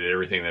validated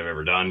everything I've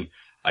ever done.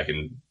 I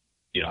can,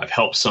 I've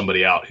helped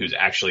somebody out who's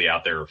actually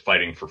out there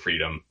fighting for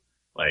freedom.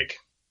 Like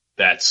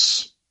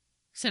that's.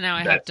 So now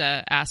I have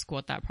to ask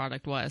what that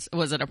product was.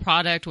 Was it a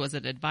product? Was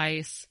it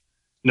advice?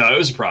 No, it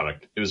was a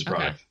product. It was a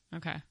product.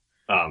 Okay.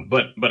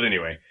 But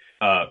anyway,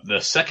 the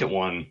second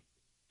one,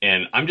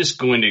 and I'm just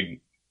going to,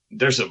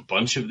 there's a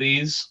bunch of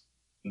these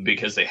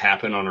because they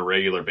happen on a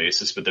regular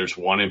basis, but there's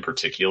one in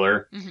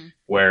particular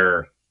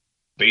where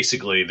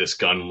basically this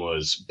gun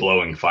was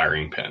blowing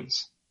firing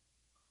pins,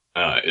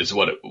 is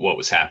what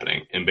was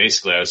happening. And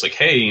basically I was like,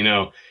 hey,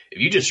 if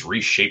you just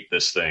reshape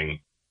this thing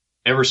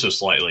ever so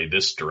slightly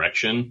this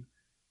direction,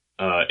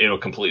 it'll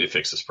completely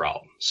fix this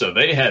problem. So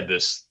they had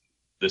this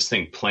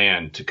thing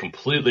planned to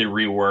completely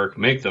rework,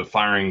 make the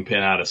firing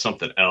pin out of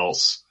something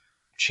else,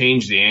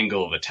 change the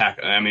angle of attack.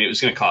 I mean, it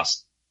was going to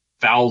cost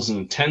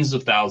tens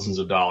of thousands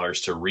of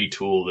dollars to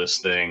retool this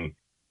thing,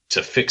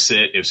 to fix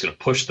it. It was going to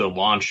push the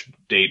launch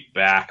date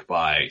back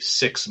by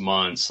 6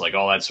 months, like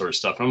all that sort of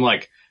stuff. And I'm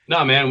like,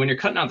 no, man, when you're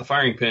cutting out the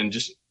firing pin,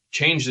 just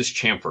change this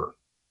chamfer.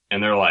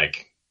 And they're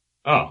like,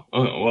 oh,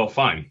 well,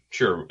 fine.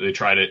 Sure. They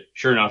tried it.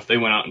 Sure enough, they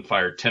went out and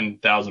fired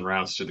 10,000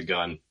 rounds to the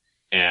gun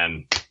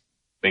and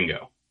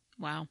bingo.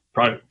 Wow.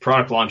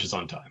 Product launches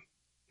on time.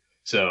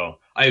 So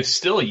I have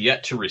still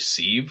yet to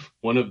receive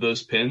one of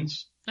those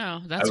pins.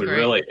 Oh, that's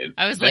great.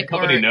 I was like,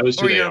 company knows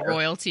who or they your are.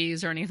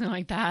 Royalties or anything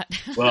like that.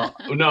 Well,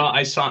 no,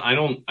 I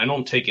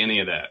don't take any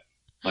of that.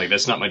 Like,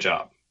 that's not my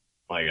job.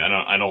 Like,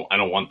 I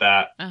don't want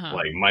that.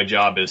 Like, my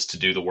job is to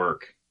do the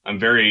work. I'm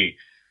very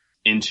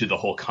into the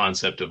whole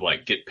concept of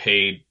like, get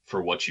paid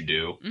for what you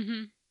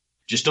do.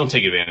 Just don't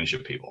take advantage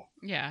of people.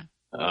 Yeah.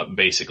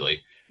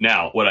 Basically.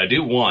 Now, what I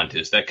do want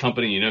is that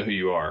company, you know who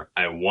you are.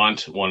 I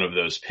want one of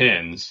those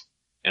pins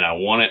and I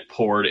want it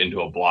poured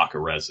into a block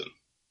of resin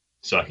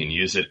so I can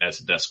use it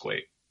as a desk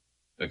weight.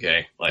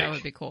 Okay. Like, that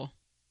would be cool.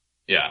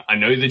 Yeah. I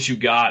know that you've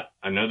got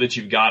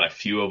a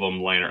few of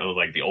them laying around,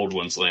 like the old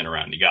ones laying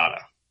around. You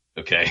gotta.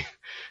 Okay.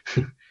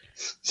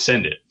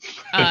 Send it.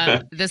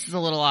 This is a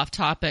little off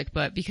topic,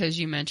 but because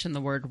you mentioned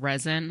the word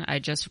resin, I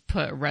just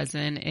put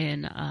resin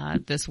in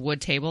this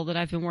wood table that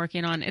I've been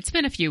working on. It's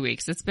been a few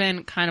weeks. It's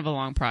been kind of a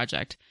long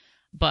project.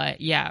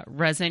 But yeah,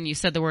 resin, you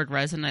said the word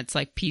resin, it's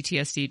like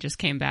PTSD just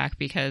came back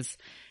because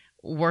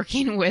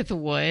working with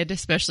wood,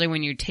 especially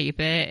when you tape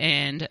it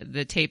and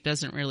the tape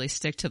doesn't really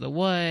stick to the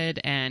wood.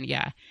 And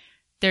yeah,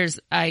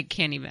 I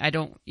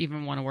don't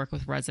even want to work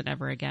with resin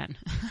ever again.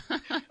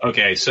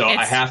 Okay. So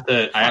I have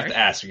to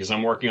ask because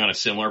I'm working on a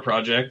similar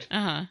project.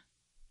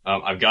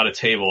 I've got a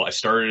table. I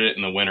started it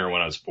in the winter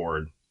when I was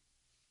bored,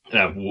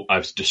 and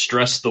I've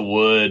distressed the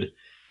wood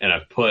and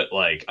I've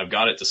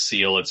got it to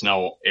seal. It's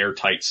now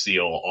airtight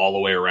seal all the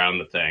way around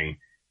the thing.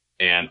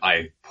 And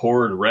I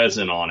poured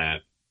resin on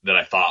it that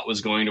I thought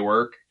was going to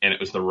work, and it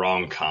was the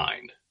wrong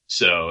kind.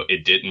 So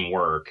it didn't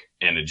work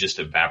and it just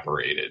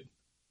evaporated.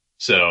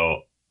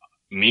 So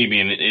me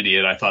being an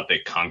idiot, I thought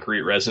that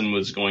concrete resin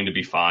was going to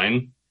be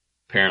fine.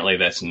 Apparently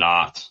that's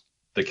not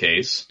the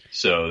case.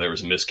 So there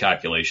was a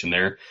miscalculation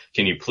there.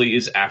 Can you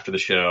please, after the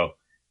show,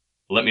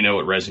 let me know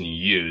what resin you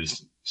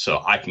used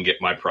so I can get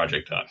my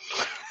project done?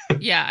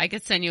 Yeah, I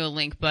could send you a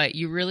link, but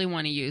you really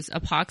want to use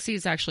epoxy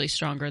is actually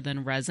stronger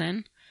than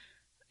resin.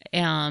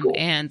 Cool.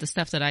 And the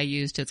stuff that I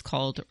used, it's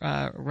called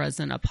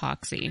resin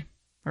epoxy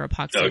or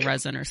epoxy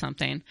resin or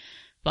something.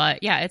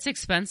 But yeah, it's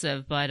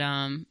expensive. But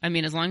I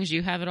mean, as long as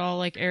you have it all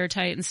like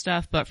airtight and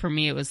stuff. But for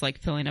me, it was like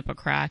filling up a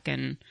crack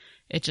and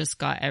it just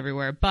got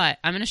everywhere. But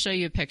I'm going to show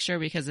you a picture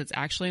because it's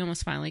actually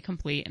almost finally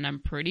complete and I'm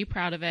pretty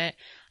proud of it.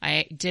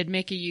 I did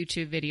make a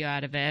YouTube video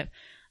out of it.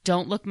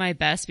 Don't look my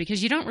best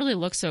because you don't really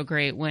look so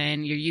great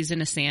when you're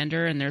using a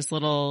sander and there's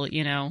little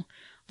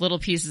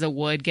pieces of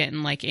wood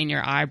getting like in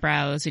your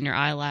eyebrows and your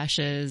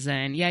eyelashes.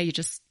 And yeah,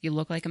 you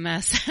look like a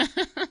mess.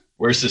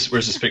 Where's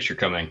this picture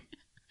coming?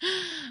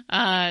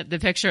 The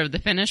picture of the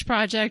finished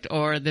project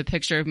or the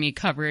picture of me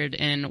covered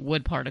in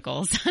wood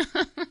particles?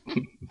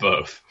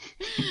 Both.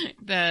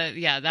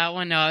 That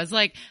one. No, I was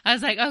like,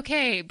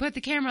 okay, put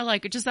the camera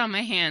like just on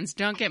my hands.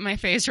 Don't get my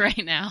face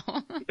right now.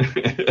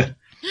 It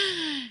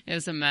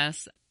was a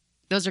mess.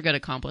 Those are good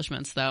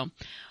accomplishments though.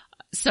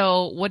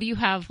 So what do you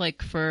have what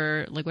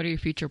are your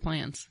future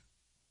plans?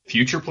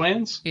 Future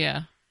plans?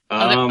 Yeah.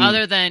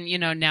 Other than,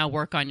 now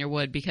work on your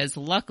wood because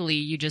luckily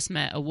you just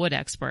met a wood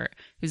expert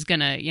who's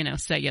gonna,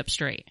 set you up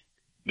straight.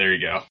 There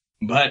you go.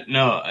 But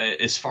no,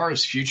 as far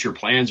as future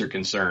plans are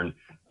concerned,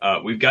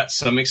 we've got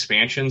some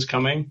expansions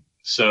coming.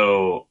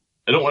 So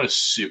I don't want to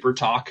super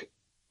talk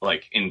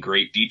like in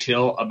great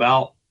detail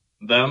about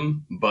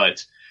them,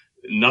 but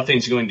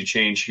nothing's going to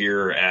change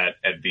here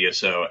at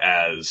VSO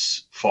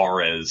as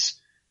far as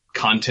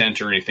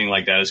content or anything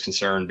like that is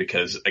concerned,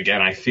 because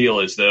again, I feel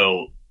as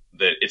though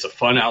that it's a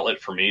fun outlet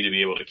for me to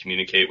be able to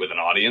communicate with an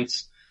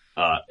audience.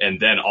 And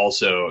then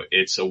also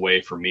it's a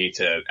way for me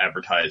to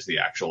advertise the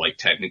actual like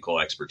technical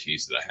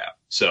expertise that I have.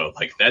 So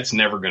like that's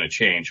never going to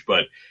change,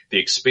 but the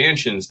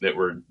expansions that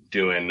we're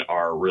doing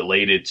are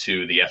related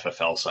to the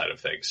FFL side of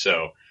things.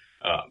 So,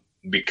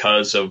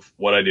 because of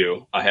what I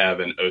do, I have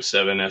an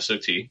 07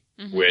 SOT,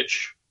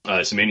 which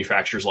is a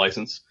manufacturer's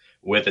license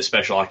with a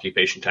special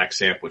occupation tax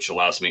stamp, which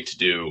allows me to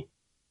do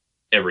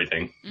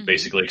everything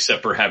basically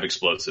except for have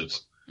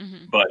explosives.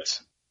 But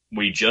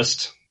we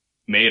just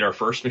made our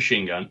first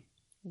machine gun.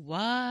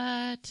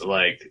 What?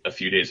 Like a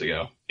few days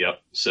ago.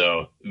 Yep.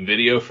 So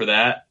video for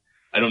that.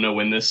 I don't know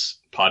when this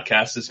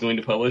podcast is going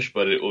to publish,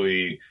 but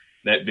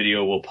that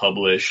video will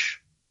publish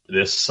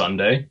this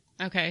Sunday.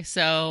 Okay.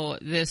 So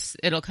this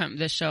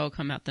show will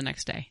come out the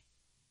next day.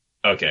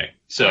 Okay.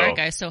 So, all right,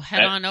 guys. So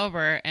head on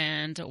over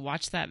and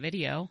watch that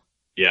video.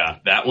 Yeah.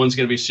 That one's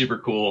going to be super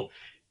cool.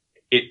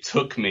 It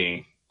took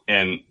me,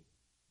 and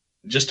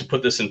just to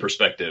put this in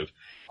perspective,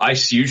 I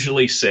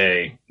usually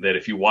say that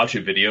if you watch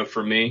a video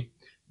from me,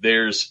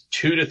 there's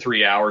 2 to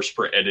 3 hours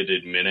per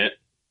edited minute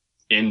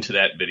into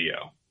that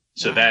video.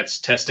 So that's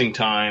testing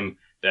time,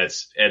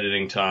 that's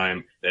editing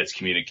time, that's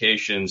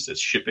communications,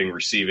 that's shipping,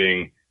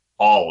 receiving,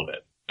 all of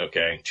it.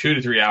 Okay. 2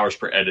 to 3 hours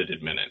per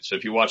edited minute. So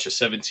if you watch a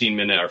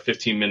 17-minute or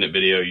 15-minute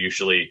video,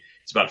 usually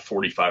it's about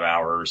 45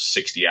 hours,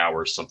 60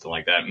 hours, something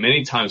like that,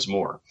 many times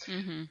more.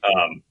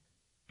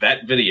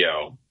 That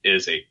video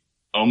is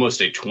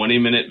almost a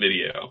 20-minute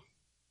video.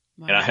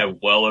 Wow. And I have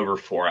well over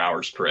 4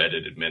 hours per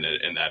edited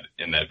minute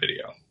in that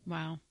video.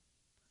 Wow.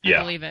 I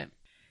believe it.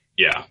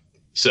 Yeah.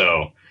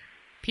 So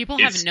people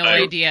have no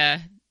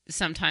idea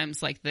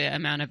sometimes like the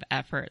amount of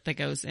effort that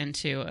goes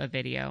into a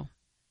video.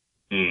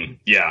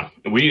 Yeah.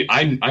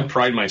 I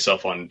pride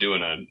myself on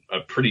doing a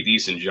pretty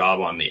decent job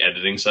on the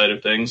editing side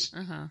of things.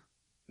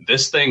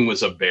 This thing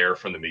was a bear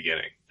from the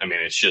beginning. I mean,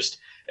 it's just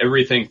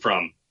everything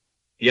from,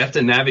 you have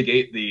to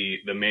navigate the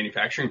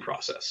manufacturing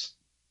process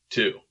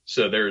too.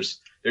 So there's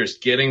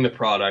getting the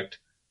product,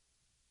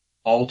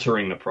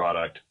 altering the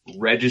product,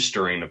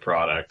 registering the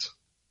product,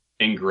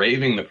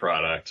 engraving the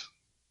product,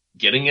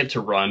 getting it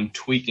to run,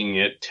 tweaking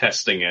it,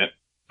 testing it.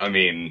 I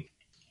mean,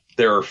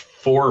 there are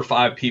 4 or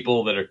 5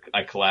 people that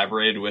I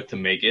collaborated with to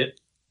make it.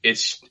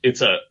 It's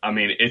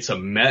a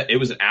mess. It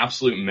was an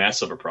absolute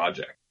mess of a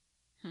project,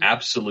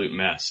 absolute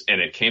mess. And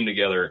it came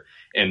together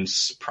and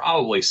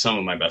probably some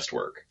of my best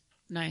work.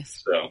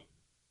 Nice. So,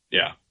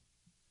 yeah.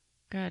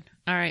 Good.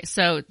 All right.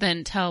 So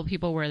then tell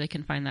people where they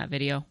can find that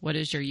video. What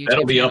is your YouTube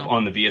That'll be channel? up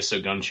on the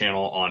VSO Gun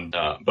channel on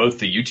both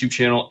the YouTube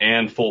channel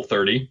and Full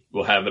 30.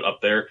 We'll have it up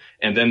there.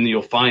 And then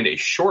you'll find a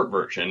short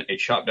version, a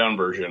chopped down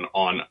version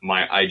on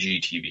my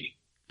IGTV.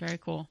 Very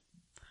cool.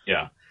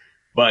 Yeah.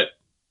 But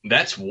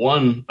that's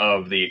one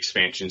of the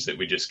expansions that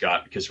we just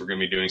got because we're going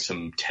to be doing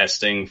some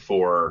testing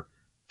for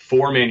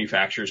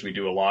manufacturers. We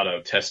do a lot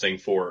of testing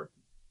for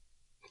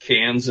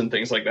cans and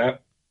things like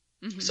that,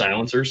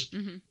 silencers.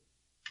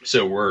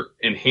 So we're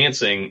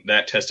enhancing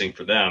that testing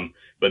for them,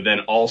 but then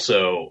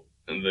also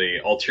the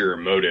ulterior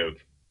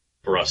motive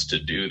for us to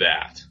do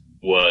that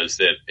was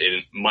that,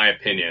 in my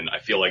opinion, I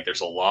feel like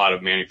there's a lot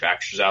of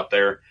manufacturers out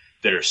there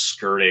that are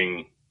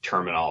skirting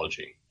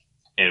terminology.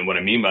 And what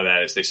I mean by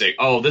that is they say,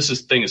 oh,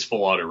 this thing is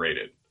full auto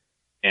rated.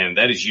 And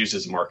that is used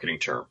as a marketing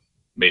term,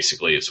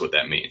 basically is what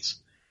that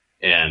means.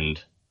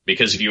 And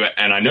because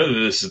and I know that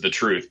this is the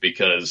truth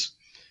because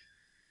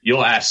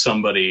you'll ask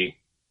somebody,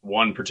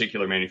 one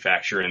particular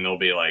manufacturer, and they'll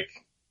be like,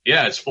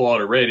 yeah, it's full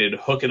auto rated,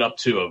 hook it up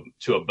to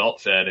a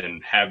belt fed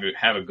and have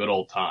a good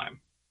old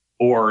time.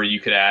 Or you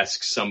could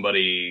ask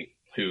somebody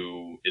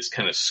who is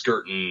kind of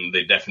skirting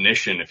the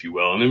definition, if you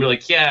will, and they'll be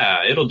like,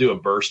 yeah, it'll do a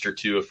burst or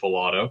two of full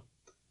auto.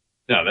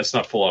 No, that's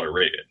not full auto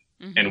rated.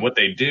 And what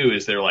they do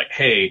is they're like,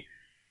 hey,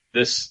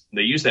 they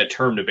use that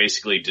term to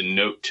basically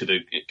denote to the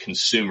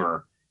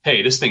consumer,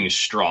 hey, this thing is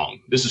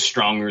strong. This is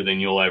stronger than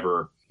you'll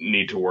ever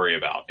need to worry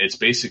about. It's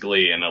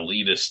basically an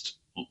elitist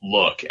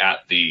look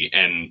at the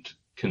end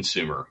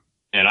consumer.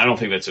 And I don't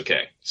think that's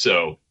okay.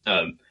 So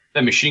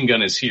that machine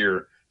gun is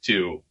here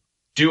to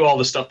do all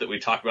the stuff that we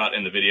talk about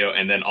in the video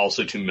and then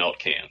also to melt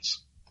cans.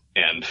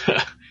 And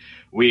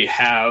we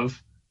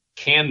have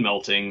can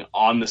melting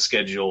on the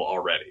schedule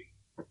already.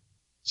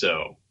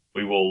 So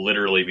we will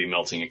literally be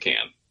melting a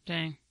can.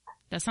 Dang.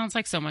 That sounds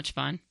like so much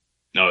fun.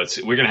 No,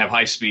 we're going to have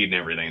high speed and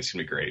everything. It's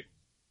going to be great.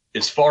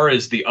 As far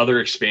as the other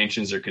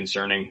expansions are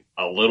concerning,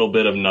 a little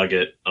bit of a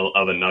nugget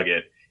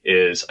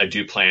is I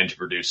do plan to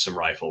produce some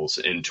rifles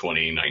in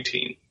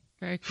 2019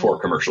 Very cool. for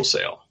commercial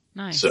sale.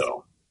 Nice.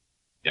 So,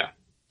 yeah.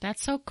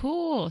 That's so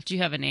cool. Do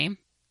you have a name?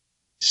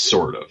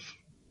 Sort of.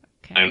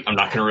 Okay. I'm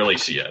not going to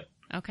release it yet.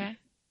 Okay.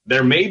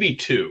 There may be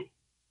 2.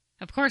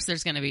 Of course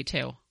there's going to be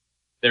 2.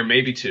 There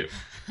may be 2.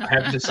 I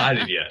haven't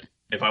decided yet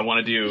if I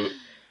want to do,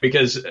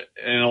 because,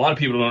 and a lot of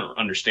people don't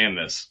understand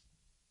this.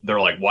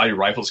 They're like, why do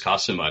rifles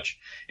cost so much?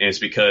 And it's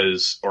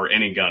because, or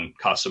any gun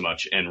costs so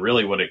much. And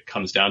really what it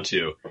comes down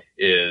to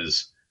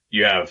is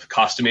you have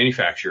cost to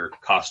manufacture,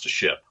 cost to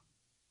ship.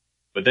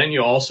 But then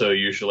you also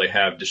usually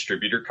have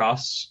distributor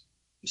costs.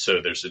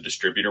 So there's a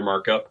distributor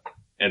markup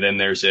and then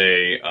there's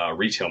a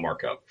retail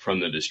markup from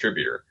the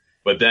distributor.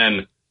 But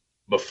then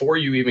before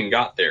you even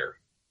got there,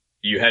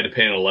 you had to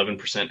pay an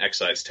 11%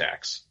 excise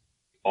tax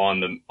on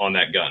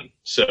that gun.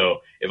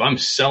 So if I'm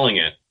selling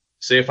it,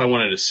 say if I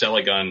wanted to sell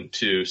a gun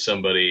to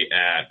somebody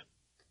at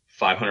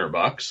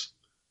 $500,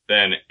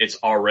 then it's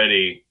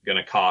already going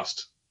to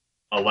cost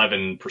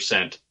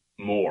 11%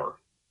 more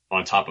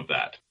on top of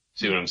that.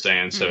 See what I'm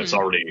saying? So it's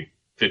already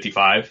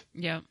 $55,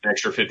 an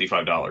extra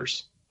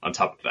 $55 on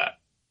top of that.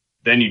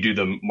 Then you do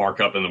the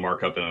markup and the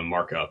markup and the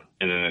markup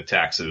and then the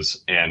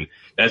taxes. And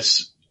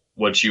that's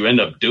what you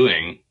end up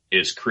doing,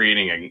 is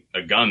creating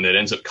a gun that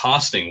ends up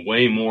costing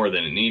way more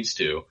than it needs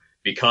to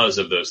because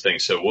of those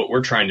things. So what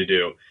we're trying to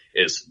do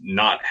is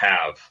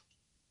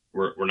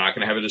we're not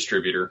going to have a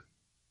distributor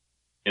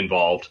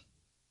involved,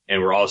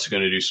 and we're also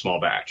going to do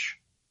small batch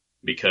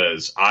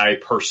because I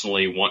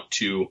personally want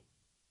to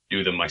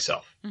do them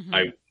myself.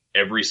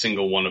 Every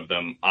single one of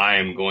them, I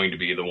am going to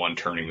be the one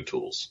turning the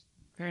tools.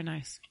 Very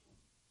nice.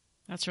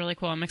 That's really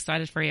cool. I'm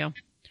excited for you.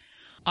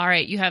 All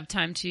right. You have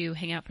time to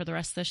hang out for the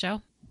rest of the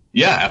show?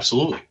 Yeah,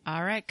 absolutely.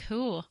 All right,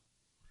 cool.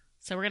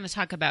 So we're going to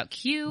talk about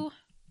Q.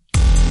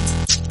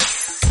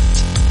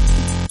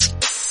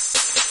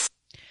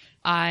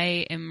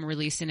 I am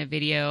releasing a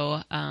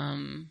video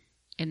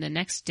in the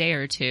next day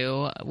or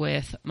two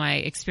with my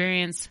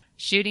experience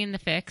shooting the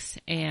Fix,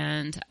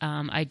 and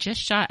I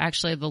just shot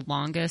actually the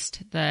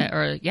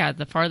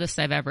farthest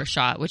I've ever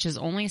shot, which is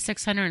only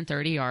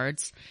 630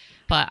 yards.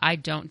 But I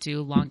don't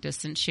do long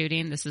distance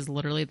shooting. This is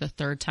literally the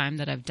third time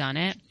that I've done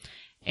it.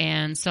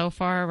 And so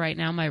far right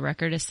now, my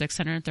record is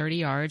 630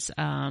 yards.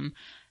 I'm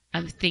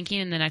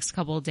thinking in the next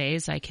couple of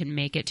days I can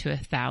make it to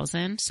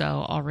 1,000.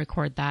 So I'll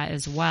record that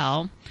as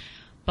well.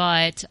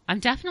 But I'm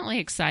definitely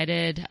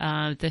excited.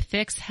 The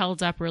Fix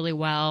held up really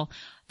well.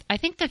 I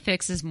think the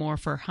Fix is more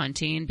for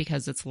hunting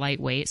because it's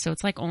lightweight. So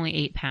it's like only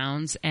 8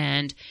 pounds.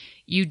 And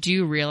you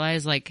do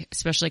realize, like,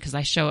 especially because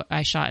I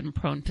shot in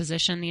prone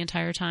position the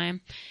entire time.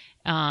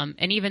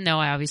 And even though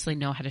I obviously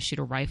know how to shoot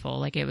a rifle,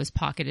 like it was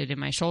pocketed in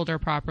my shoulder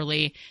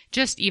properly,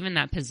 just even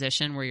that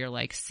position where you're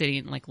like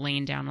sitting, like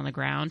laying down on the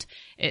ground,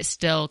 it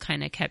still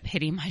kind of kept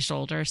hitting my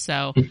shoulder.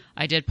 So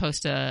I did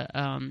post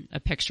a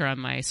picture on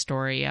my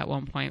story at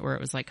one point where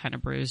it was like kind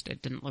of bruised.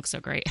 It didn't look so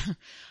great.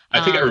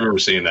 I think I remember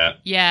seeing that.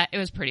 Yeah, it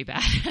was pretty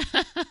bad.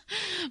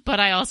 But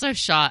I also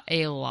shot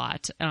a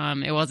lot.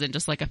 It wasn't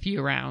just like a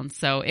few rounds.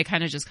 So it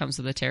kind of just comes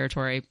with the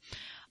territory.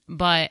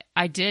 But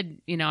I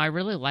did, I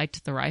really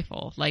liked the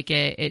rifle. Like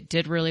it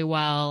did really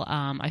well.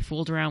 I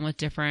fooled around with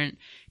different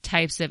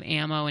types of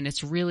ammo, and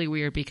it's really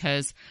weird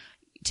because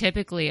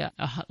typically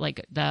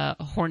like the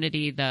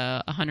Hornady,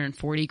 the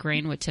 140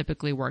 grain would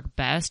typically work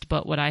best.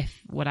 But what I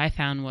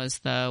found was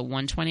the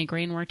 120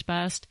 grain worked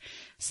best.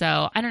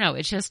 So I don't know.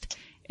 It's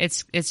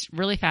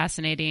really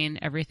fascinating,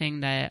 everything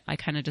that I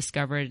kind of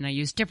discovered, and I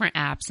use different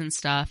apps and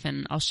stuff,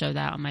 and I'll show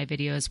that on my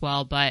video as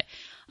well. But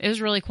it was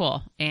really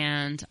cool,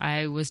 and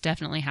I was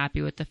definitely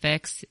happy with the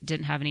Fix.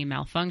 Didn't have any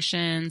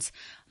malfunctions,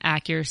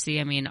 accuracy.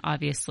 I mean,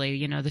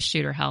 obviously, the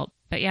shooter helped,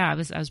 but yeah, I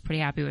was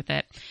pretty happy with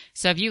it.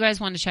 So if you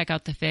guys want to check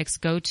out the Fix,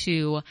 go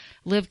to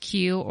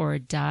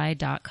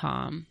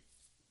liveqordie.com.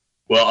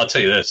 Well, I'll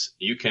tell you this: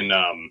 you can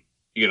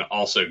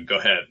also go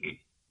ahead and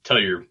tell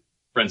your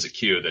friends at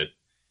Q that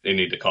they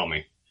need to call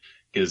me,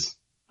 because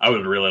I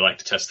would really like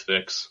to test the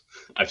Fix.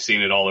 I've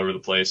seen it all over the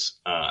place.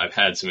 I've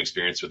had some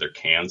experience with their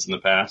cans in the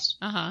past.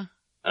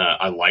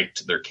 I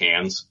liked their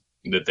cans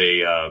that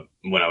they,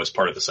 when I was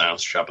part of the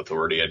Silence Shop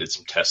Authority, I did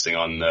some testing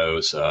on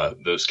those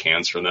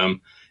cans for them.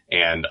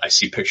 And I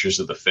see pictures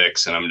of the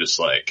Fix and I'm just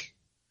like,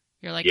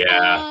 you're like,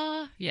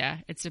 yeah,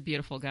 it's a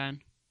beautiful gun.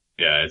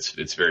 Yeah,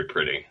 it's very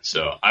pretty.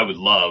 So I would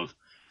love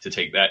to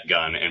take that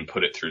gun and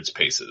put it through its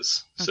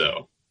paces. Okay.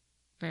 So.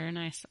 Very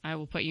nice. I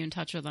will put you in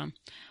touch with them.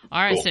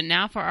 All right. Cool. So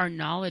now for our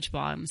knowledge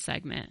bomb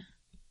segment.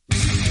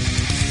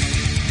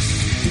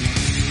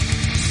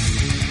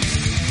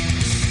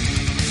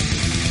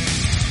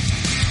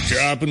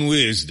 Dropping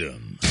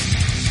wisdom.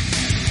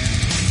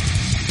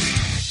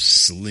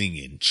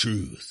 Slinging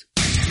truth.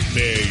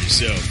 Prepare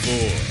yourself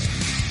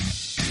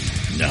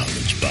for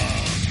knowledge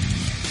bomb.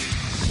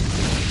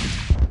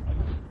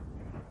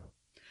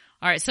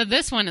 All right. So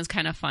this one is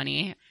kind of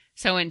funny.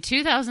 So in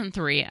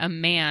 2003, a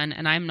man,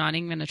 and I'm not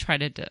even going to try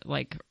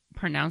to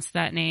pronounce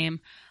that name,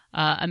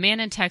 a man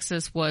in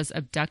Texas was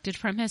abducted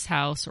from his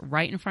house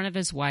right in front of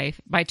his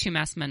wife by 2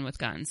 masked men with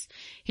guns.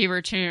 He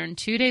returned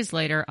 2 days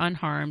later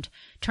unharmed.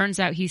 Turns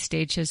out he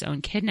staged his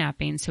own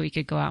kidnapping so he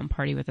could go out and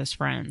party with his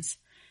friends.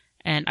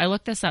 And I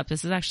looked this up.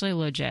 This is actually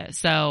legit.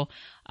 So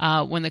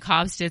when the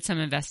cops did some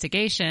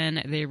investigation,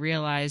 they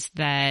realized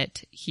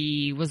that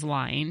he was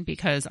lying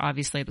because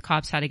obviously the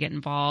cops had to get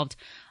involved.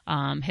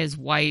 His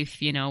wife,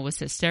 was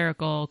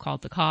hysterical,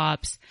 called the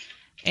cops.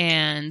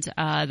 And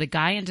the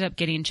guy ended up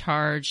getting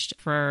charged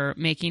for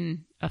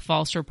making a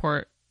false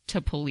report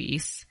to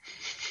police,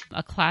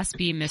 a Class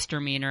B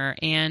misdemeanor,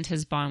 and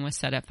his bond was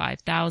set at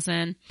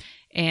 $5,000.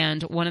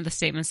 And one of the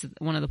statements that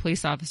one of the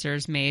police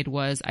officers made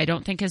was, I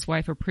don't think his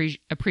wife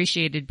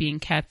appreciated being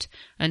kept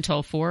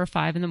until 4 or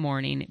 5 in the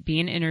morning,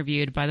 being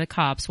interviewed by the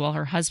cops while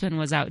her husband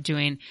was out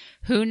doing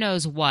who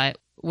knows what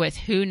with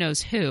who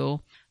knows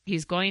who.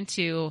 He's going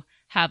to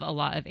have a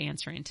lot of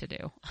answering to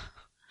do.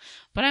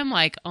 But I'm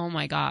like, oh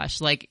my gosh,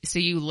 like, so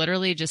you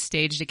literally just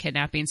staged a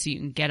kidnapping so you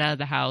can get out of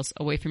the house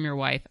away from your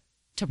wife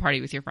to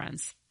party with your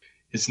friends.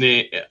 His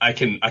name, I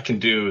can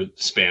do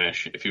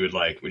Spanish if you would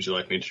like. Would you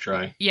like me to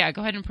try? Yeah,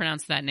 go ahead and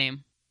pronounce that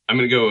name. I'm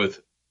going to go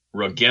with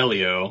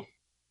Rogelio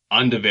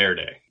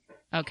Andeverde.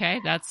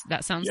 Okay,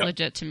 that sounds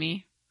legit to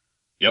me.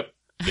 Yep.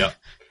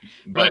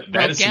 But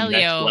that is some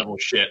next level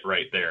shit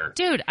right there.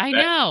 Dude, I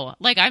know.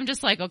 Like, I'm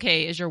just like,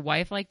 okay, is your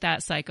wife like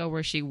that psycho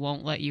where she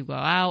won't let you go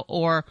out?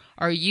 Or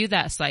are you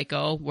that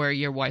psycho where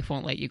your wife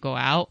won't let you go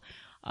out?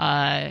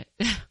 I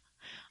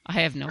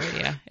have no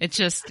idea. It's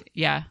just,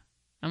 yeah.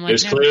 I'm like,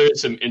 there's clearly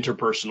some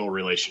interpersonal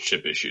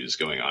relationship issues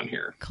going on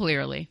here.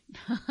 Clearly.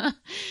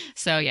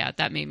 So yeah,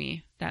 that made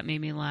me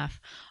laugh.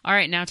 All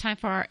right, now time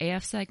for our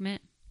AF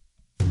segment.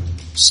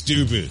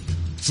 Stupid,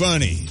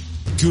 funny,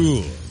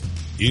 cool,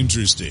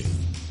 interesting,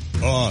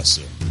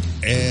 awesome,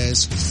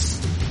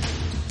 as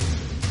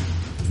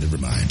never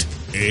mind.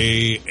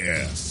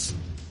 AF.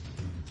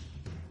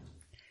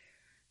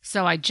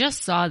 So I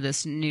just saw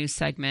this news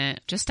segment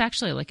just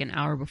actually like an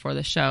hour before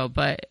the show,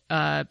 but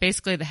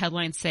basically the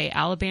headlines say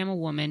Alabama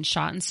woman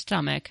shot in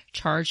stomach,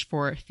 charged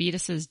for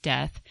fetus's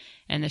death,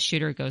 and the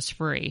shooter goes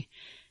free.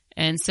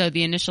 And so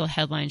the initial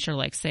headlines are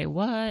like, say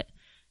what?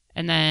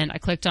 And then I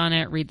clicked on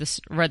it, read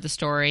the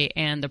story,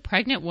 and the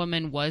pregnant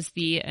woman was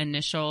the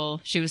initial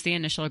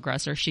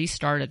aggressor. She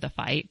started the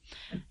fight,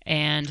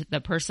 and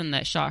the person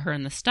that shot her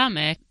in the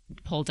stomach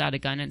pulled out a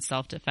gun in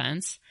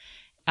self-defense.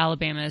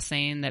 Alabama is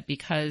saying that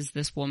because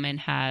this woman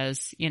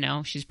has,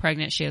 she's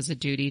pregnant, she has a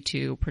duty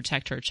to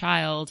protect her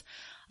child,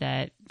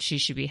 that she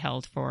should be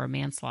held for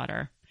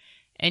manslaughter.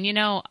 And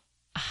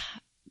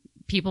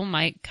people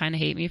might kind of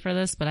hate me for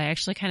this, but I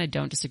actually kind of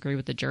don't disagree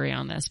with the jury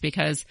on this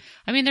because,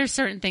 there's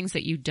certain things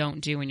that you don't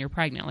do when you're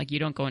pregnant. Like you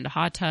don't go into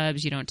hot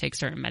tubs, you don't take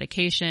certain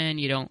medication,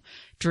 you don't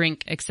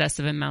drink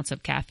excessive amounts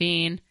of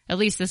caffeine. At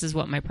least this is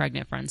what my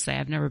pregnant friends say.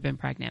 I've never been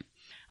pregnant.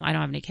 I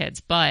don't have any kids,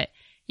 but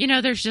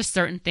there's just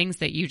certain things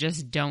that you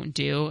just don't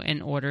do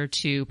in order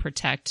to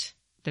protect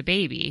the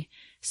baby.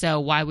 So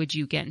why would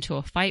you get into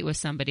a fight with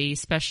somebody,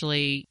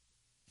 especially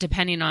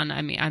depending on,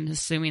 I'm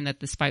assuming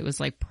that this fight was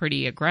like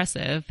pretty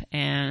aggressive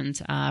and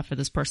for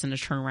this person to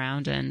turn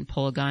around and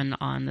pull a gun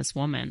on this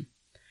woman.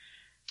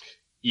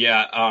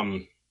 Yeah.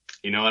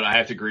 You know what? I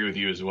have to agree with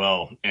you as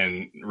well.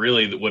 And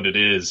really what it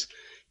is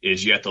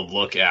you have to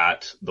look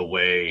at the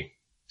way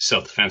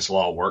self-defense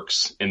law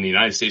works in the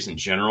United States in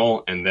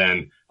general. And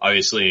then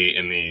obviously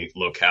in the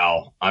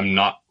locale, I'm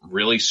not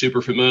really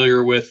super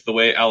familiar with the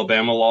way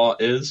Alabama law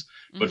is.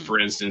 But for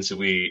instance,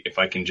 if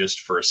I can just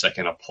for a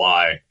second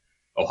apply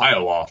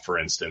Ohio law, for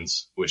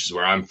instance, which is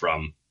where I'm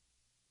from,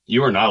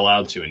 you are not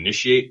allowed to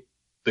initiate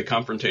the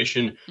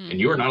confrontation and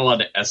you are not allowed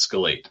to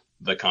escalate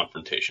the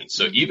confrontation.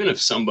 So even if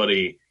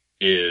somebody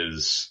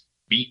is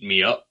beating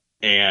me up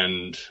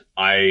and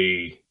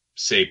I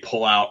say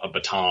pull out a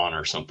baton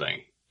or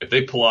something, if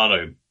they pull out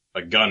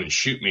a gun and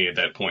shoot me at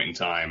that point in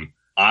time,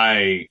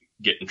 I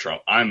get in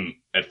trouble. I'm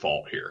at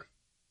fault here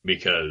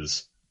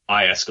because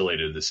I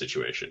escalated the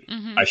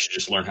situation. I should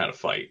just learn how to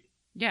fight.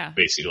 Yeah.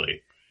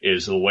 Basically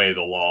is the way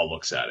the law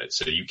looks at it.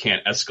 So you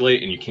can't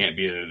escalate and you can't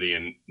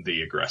be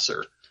the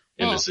aggressor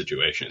in the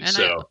situation.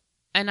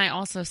 And I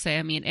also say,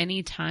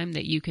 any time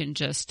that you can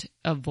just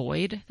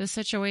avoid the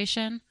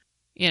situation,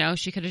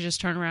 she could have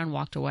just turned around and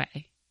walked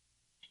away.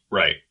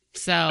 Right.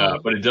 So,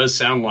 but it does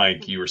sound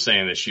like you were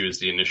saying that she was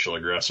the initial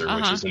aggressor,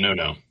 which is a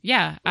no-no.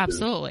 Yeah,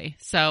 absolutely.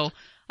 So,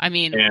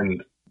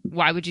 and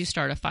why would you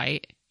start a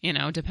fight?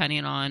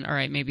 Depending on, all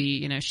right,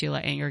 maybe, she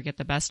let anger get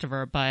the best of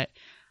her, but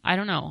I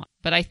don't know.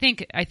 But I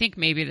think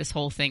maybe this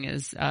whole thing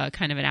is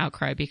kind of an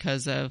outcry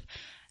because of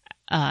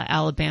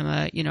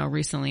Alabama,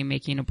 recently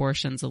making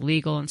abortions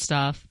illegal and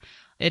stuff.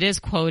 It is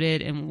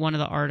quoted in one of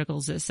the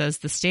articles. It says,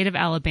 the state of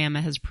Alabama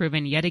has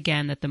proven yet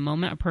again that the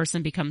moment a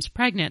person becomes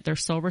pregnant, their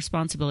sole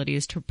responsibility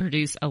is to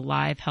produce a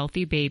live,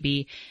 healthy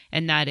baby,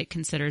 and that it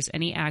considers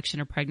any action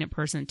a pregnant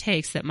person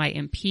takes that might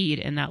impede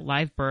in that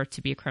live birth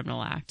to be a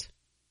criminal act.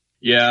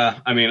 Yeah,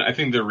 I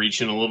think they're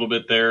reaching a little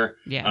bit there.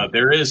 Yeah.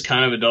 There is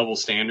kind of a double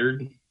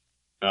standard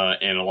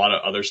in a lot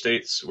of other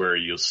states where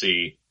you'll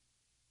see,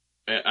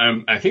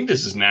 I think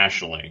this is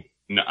nationally.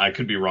 I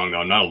could be wrong, though.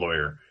 I'm not a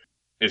lawyer.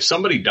 If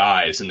somebody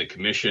dies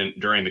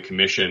during the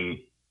commission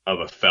of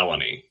a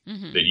felony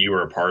that you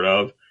were a part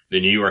of,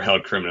 then you are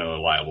held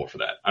criminally liable for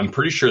that. I'm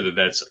pretty sure that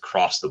that's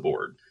across the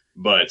board.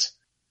 But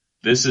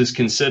this is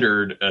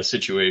considered a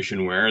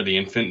situation where the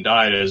infant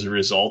died as a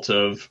result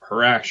of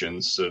her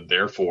actions. So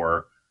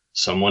therefore,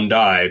 someone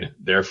died.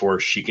 Therefore,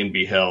 she can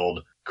be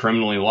held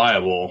criminally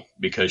liable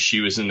because she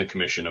was in the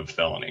commission of a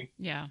felony.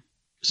 Yeah.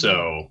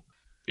 So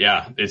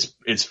Yeah,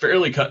 it's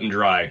fairly cut and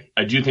dry.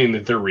 I do think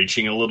that they're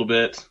reaching a little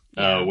bit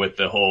with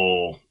the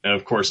whole, and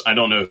of course, I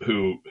don't know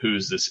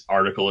whose this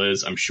article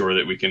is. I'm sure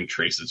that we can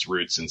trace its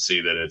roots and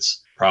see that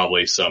it's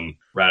probably some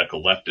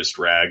radical leftist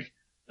rag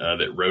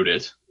that wrote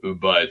it.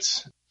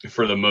 But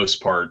for the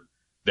most part,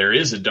 there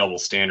is a double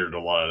standard a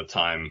lot of the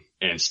time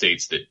in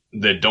states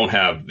that don't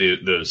have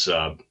those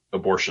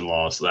abortion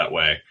laws that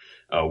way,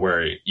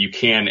 where you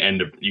can't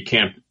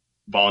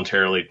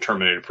voluntarily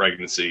terminate a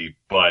pregnancy,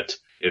 but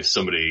if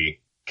somebody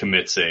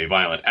commits a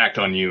violent act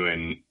on you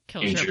and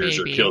injures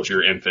or kills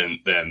your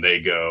infant, then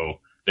they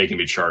can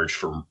be charged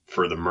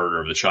for the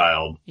murder of the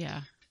child.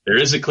 Yeah. There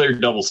is a clear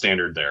double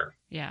standard there.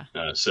 Yeah.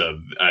 So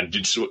I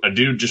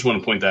do just want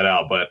to point that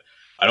out, but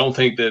I don't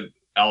think that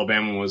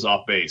Alabama was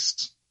off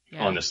base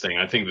on this thing.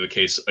 I think the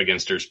case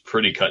against her is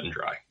pretty cut and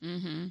dry.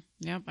 Mm-hmm.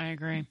 Yep. I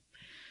agree.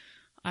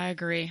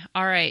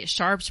 All right.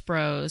 Sharps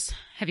Bros.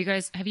 Have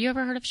you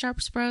ever heard of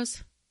Sharps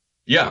Bros?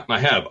 Yeah, I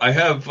have. I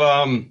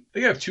think I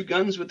have 2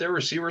 guns with their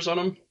receivers on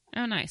them.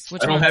 Oh, nice. I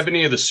don't have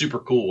any of the super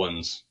cool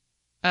ones.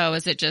 Oh,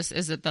 is it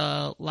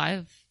the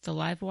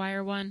live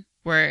wire one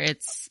where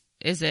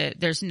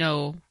there's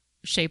no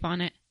shape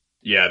on it?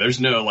 Yeah, there's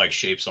no like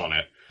shapes on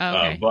it. Oh,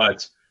 okay.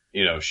 But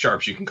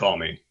Sharps, you can call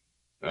me.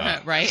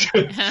 Right.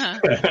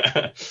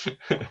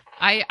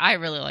 I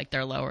really like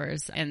their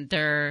lowers, and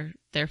they're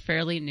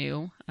fairly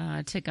new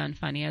to Gun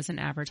Funny as an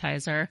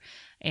advertiser.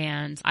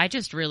 And I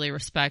just really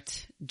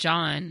respect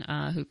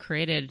John, who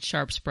created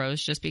Sharps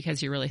Bros, just because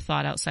he really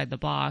thought outside the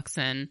box,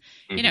 and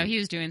he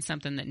was doing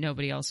something that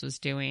nobody else was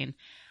doing.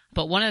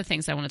 But one of the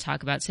things I want to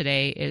talk about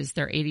today is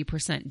their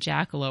 80%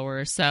 jack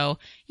lowers. So,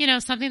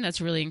 something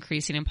that's really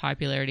increasing in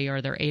popularity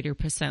are their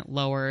 80%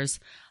 lowers.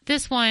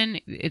 This one,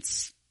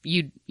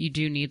 you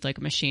do need like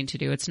a machine to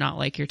do. It's not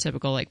like your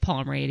typical like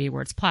Polymer 80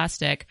 where it's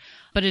plastic,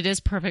 but it is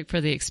perfect for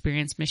the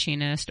experienced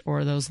machinist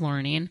or those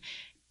learning.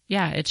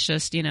 Yeah, it's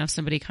just, if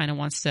somebody kind of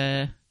wants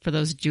to, for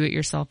those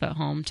do-it-yourself at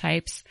home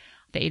types,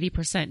 the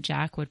 80%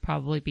 jack would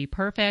probably be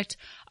perfect.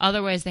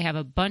 Otherwise, they have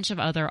a bunch of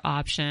other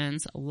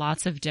options,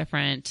 lots of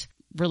different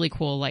really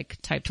cool like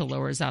type to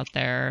lowers out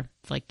there,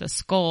 like the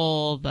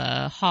skull,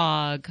 the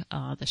hog,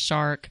 the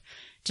shark,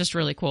 just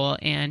really cool.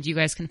 And you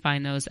guys can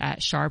find those at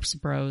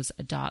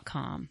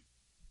sharpsbros.com.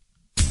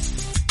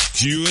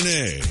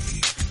 Q&A.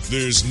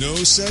 There's no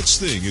such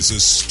thing as a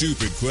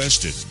stupid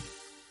question.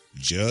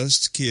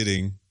 Just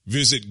kidding.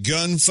 Visit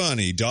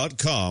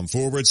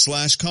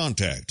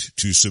gunfunny.com/contact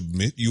to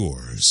submit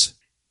yours.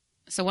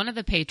 So one of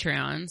the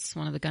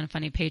Gun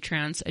Funny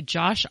Patreons,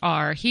 Josh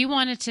R., he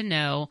wanted to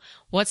know,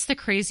 what's the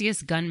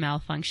craziest gun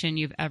malfunction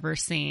you've ever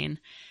seen?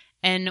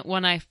 And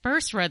when I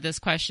first read this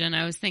question,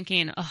 I was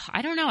thinking,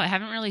 I don't know. I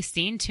haven't really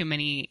seen too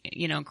many,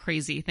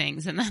 crazy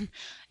things. And then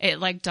it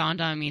like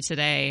dawned on me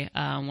today,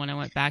 when I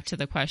went back to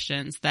the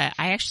questions, that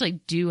I actually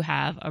do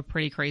have a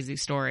pretty crazy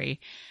story.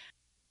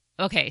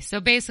 Okay.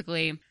 So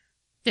basically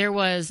there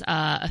was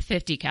a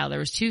 50 cal. There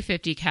was 2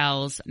 50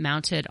 cals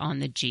mounted on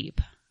the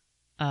Jeep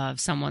of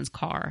someone's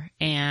car.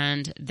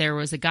 And there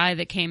was a guy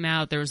that came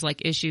out. There was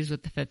like issues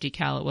with the 50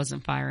 cal. It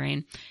wasn't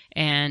firing.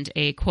 And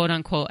a quote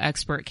unquote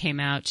expert came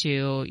out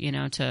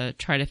to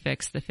try to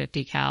fix the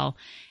 50 cal.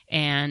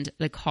 And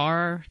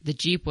the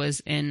Jeep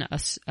was in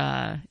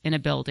a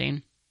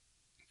building.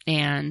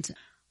 And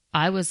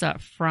I was up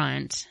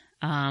front.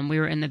 We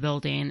were in the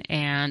building,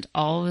 and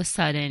all of a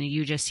sudden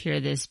you just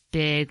hear this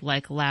big,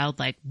 like loud,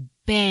 like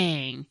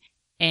bang,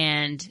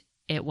 and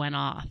it went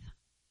off.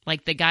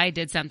 Like the guy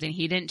did something.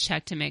 He didn't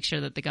check to make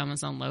sure that the gun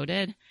was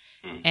unloaded,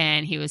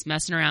 and he was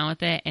messing around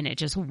with it, and it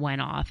just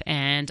went off.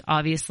 And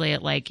obviously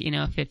at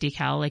 50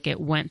 cal, like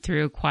it went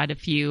through quite a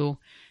few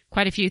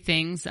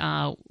things.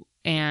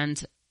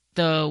 And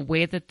the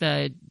way that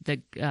the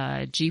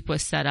Jeep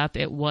was set up,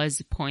 it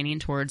was pointing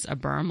towards a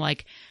berm,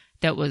 like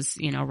that was,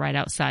 right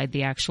outside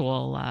the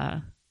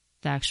actual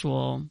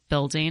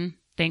building,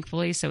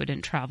 thankfully. So it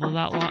didn't travel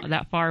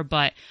that far,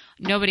 but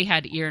nobody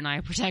had ear and eye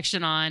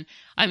protection on.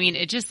 I mean,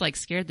 it just like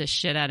scared the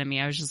shit out of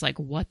me. I was just like,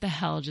 what the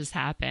hell just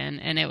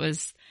happened? And it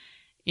was,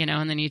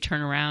 and then you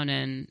turn around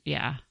and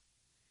yeah,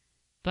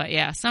 but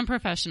yeah, some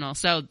professional.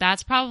 So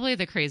that's probably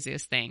the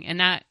craziest thing. And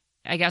that,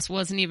 I guess,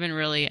 wasn't even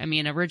really,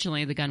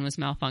 originally the gun was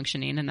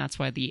malfunctioning, and that's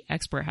why the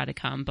expert had to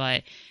come,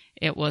 but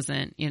it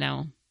wasn't,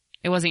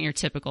 it wasn't your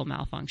typical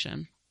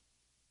malfunction.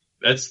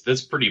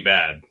 That's pretty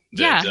bad.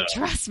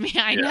 Trust me,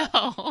 I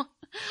know.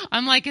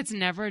 I'm like, it's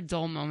never a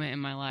dull moment in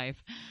my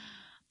life.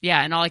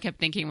 Yeah, and all I kept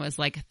thinking was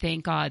like,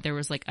 thank God there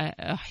was like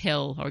a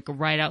hill like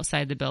right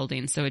outside the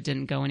building, so it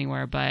didn't go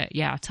anywhere. But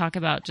yeah, talk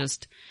about I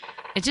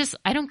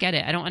don't get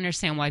it. I don't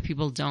understand why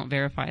people don't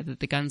verify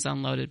that the gun's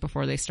unloaded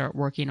before they start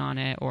working on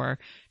it or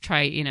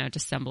try,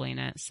 disassembling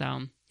it.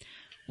 So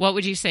what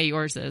would you say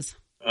yours is?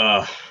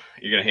 You're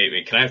going to hate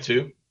me. Can I have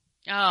 2?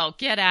 Oh,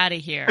 get out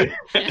of here.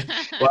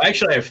 Well,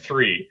 actually I have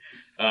 3.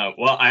 I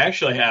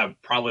actually have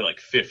probably like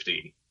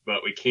 50,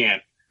 but we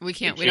can't. We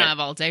don't have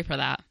all day for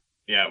that.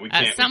 Yeah, we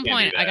can't. At some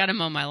point, I got to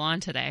mow my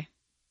lawn today.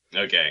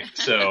 Okay,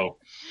 so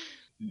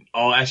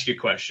I'll ask you a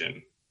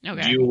question.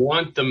 Okay. Do you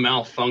want the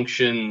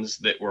malfunctions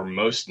that were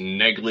most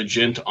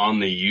negligent on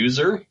the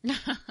user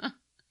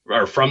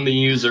or from the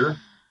user?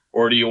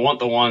 Or do you want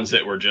the ones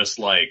that were just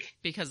like...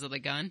 Because of the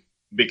gun?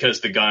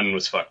 Because the gun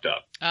was fucked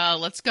up.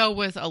 Let's go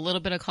with a little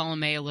bit of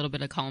column A, a little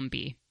bit of column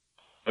B.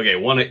 Okay,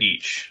 one of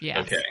each.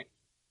 Yes. Okay.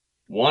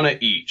 One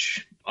of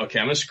each. Okay,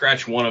 I'm going to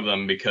scratch one of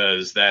them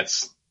because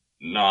that's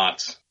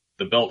not...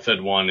 The belt-fed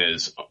one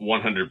is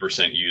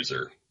 100%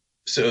 user.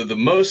 So the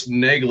most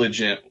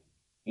negligent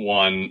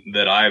one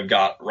that I've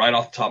got right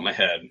off the top of my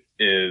head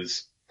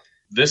is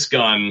this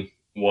gun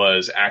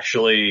was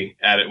actually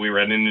we were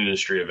at an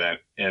industry event,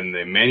 and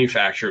the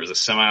manufacturer, it was a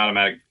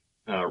semi-automatic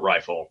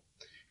rifle,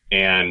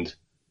 and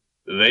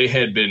they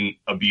had been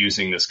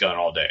abusing this gun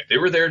all day. They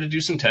were there to do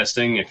some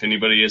testing. If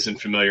anybody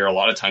isn't familiar, a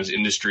lot of times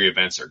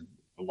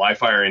live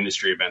fire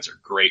industry events are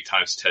great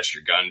times to test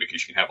your gun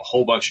because you can have a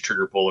whole bunch of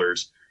trigger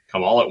pullers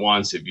come all at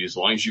once. As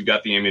long as you've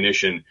got the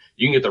ammunition,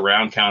 you can get the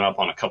round count up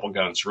on a couple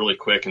guns really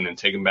quick and then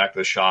take them back to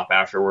the shop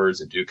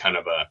afterwards and do kind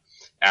of a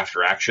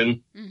after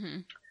action. Mm-hmm.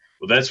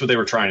 Well, that's what they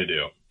were trying to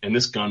do. And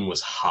this gun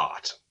was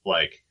hot.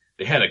 Like,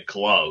 they had a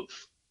glove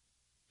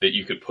that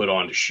you could put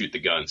on to shoot the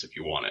guns if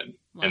you wanted.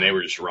 Wow. And they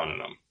were just running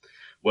them.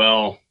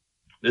 Well,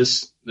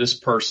 this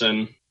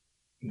person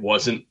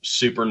wasn't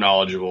super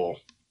knowledgeable.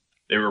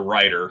 They were a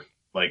writer,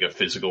 like a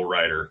physical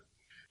writer.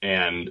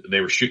 And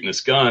they were shooting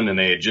this gun, and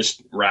they had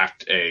just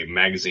racked a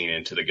magazine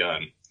into the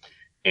gun.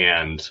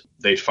 And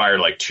they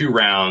fired like 2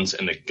 rounds,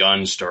 and the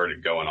gun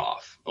started going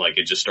off. Like,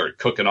 it just started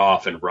cooking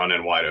off and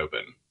running wide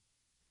open.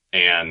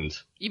 And...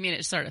 You mean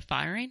it started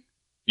firing?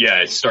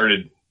 Yeah, it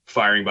started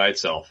firing by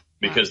itself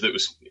because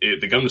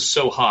the gun was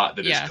so hot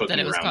that it's cooking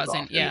the rounds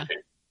off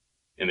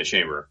in the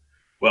chamber.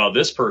 Well,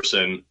 this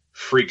person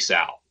freaks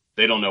out.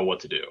 They don't know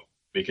what to do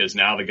because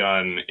now the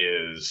gun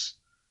is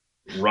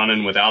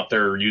running without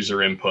their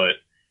user input.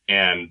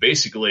 And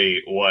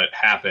basically what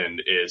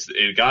happened is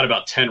it got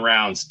about 10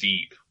 rounds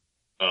deep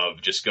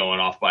of just going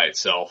off by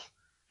itself.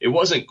 It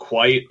wasn't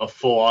quite a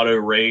full auto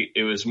rate.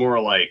 It was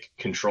more like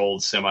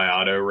controlled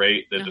semi-auto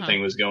rate that the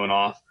thing was going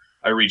off.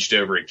 I reached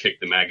over and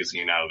kicked the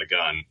magazine out of the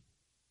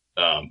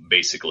gun,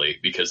 basically,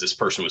 because this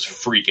person was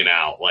freaking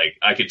out. Like,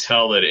 I could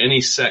tell that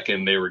any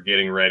second they were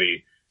getting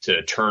ready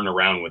to turn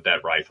around with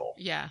that rifle.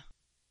 Yeah.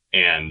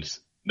 And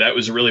that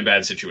was a really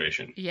bad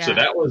situation. Yeah. So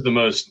that was the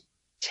most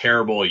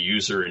terrible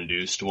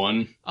user-induced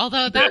one.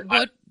 Although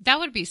that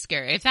would be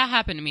scary. If that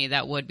happened to me,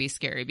 that would be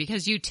scary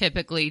because you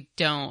typically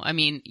don't. I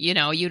mean, you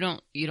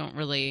don't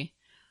really.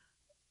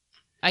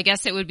 I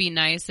guess it would be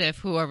nice if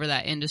whoever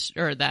that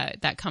industry or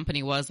that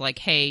company was like,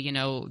 hey,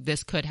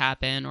 this could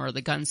happen, or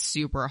the gun's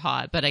super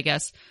hot. But I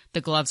guess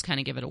the gloves kind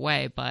of give it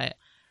away. But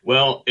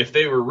well, if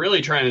they were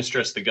really trying to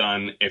stress the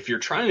gun, if you're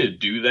trying to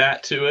do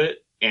that to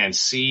it and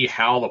see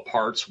how the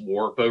parts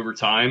warp over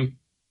time,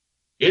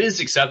 it is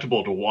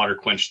acceptable to water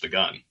quench the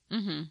gun.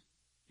 Mm-hmm.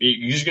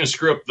 You're just going to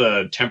screw up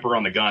the temper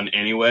on the gun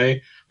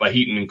anyway by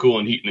heating and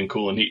cooling, heating and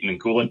cooling, heating and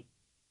cooling.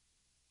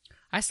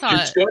 I saw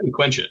just go ahead and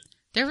quench it.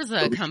 There was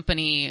a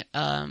company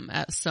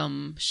at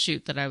some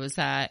shoot that I was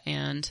at,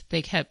 and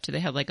they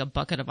had like a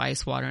bucket of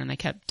ice water, and they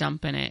kept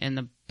dumping it in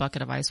the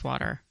bucket of ice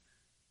water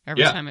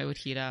every time it would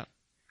heat up.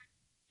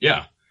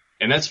 Yeah,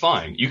 and that's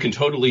fine. You can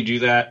totally do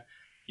that.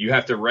 You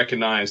have to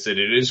recognize that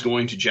it is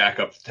going to jack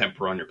up the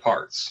temper on your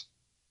parts.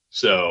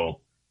 So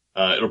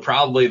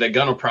that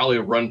gun will probably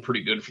run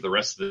pretty good for the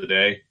rest of the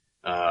day.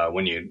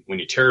 When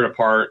you tear it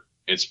apart,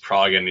 it's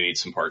probably going to need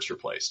some parts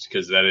replaced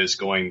because that is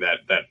going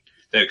that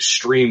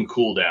extreme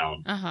cool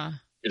down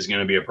is going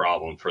to be a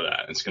problem for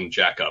that. It's going to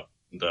jack up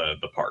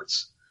the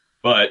parts.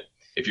 But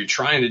if you're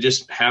trying to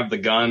just have the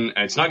gun,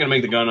 and it's not going to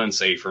make the gun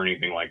unsafe or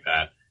anything like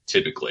that,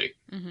 typically,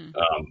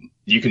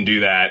 you can do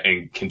that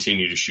and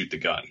continue to shoot the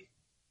gun.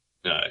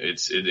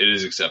 It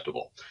is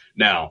acceptable.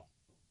 Now,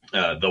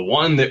 the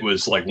one that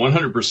was like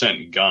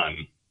 100%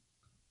 gun,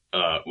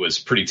 was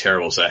pretty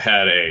terrible. So I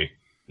had a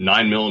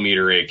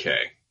 9mm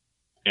AK,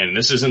 and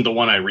this isn't the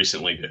one I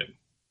recently did.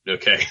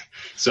 Okay.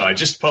 So I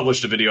just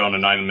published a video on a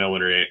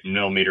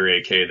 9mm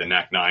AK, the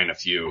NAC-9 a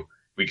few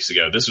weeks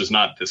ago. This was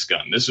not this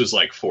gun. This was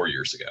like 4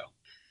 years ago.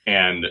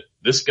 And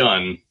this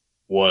gun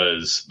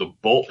the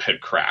bolt had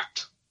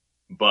cracked,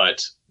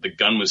 but the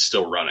gun was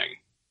still running,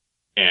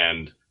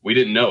 and we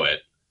didn't know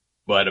it.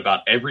 But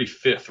about every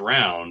 5th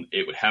round,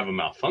 it would have a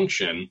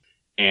malfunction,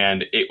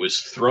 and it was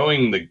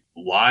throwing the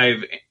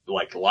live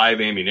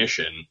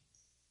ammunition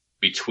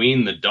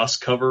between the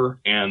dust cover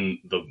and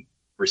the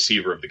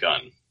receiver of the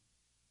gun.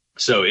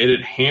 So it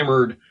had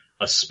hammered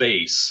a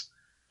space.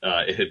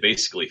 It had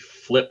basically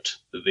flipped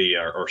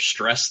or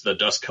stressed the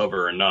dust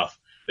cover enough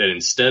that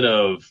instead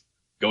of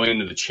going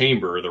into the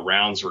chamber, the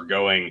rounds were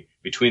going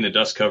between the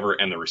dust cover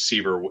and the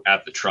receiver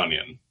at the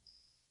trunnion.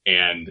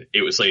 And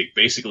it was like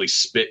basically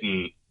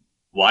spitting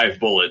live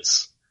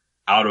bullets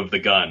out of the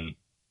gun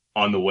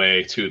on the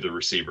way to the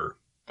receiver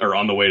or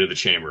on the way to the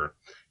chamber.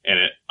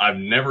 And I've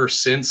never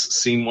since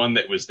seen one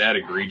that was that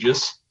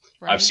egregious.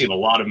 Right. I've seen a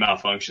lot of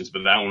malfunctions,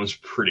 but that one was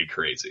pretty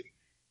crazy.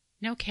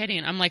 No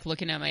kidding. I'm like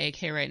looking at my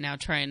AK right now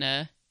trying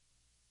to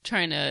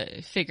trying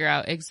to figure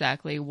out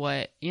exactly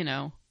what,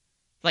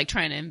 like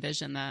trying to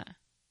envision that.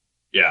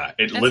 Yeah,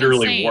 it That's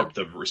literally insane. warped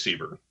the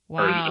receiver.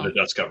 Wow. Or the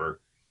dust cover.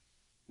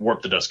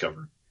 Warped the dust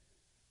cover.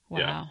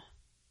 Wow.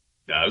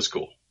 Yeah, it was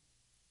cool.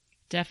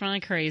 Definitely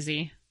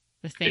crazy.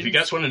 The things... If you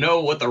guys want to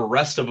know what the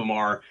rest of them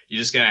are, you're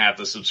just going to have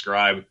to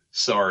subscribe.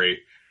 Sorry.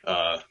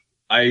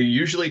 I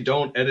usually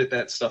don't edit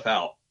that stuff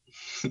out.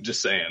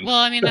 Just saying. Well,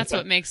 I mean, that's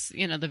what makes, the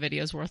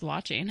videos worth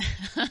watching.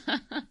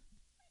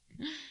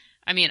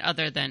 I mean,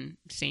 other than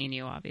seeing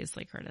you,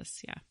 obviously,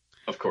 Curtis. Yeah.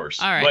 Of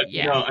course. All right. But,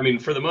 yeah.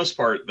 for the most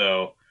part,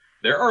 though,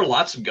 there are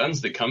lots of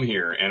guns that come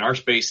here, and our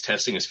base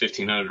testing is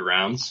 1,500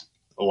 rounds.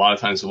 A lot of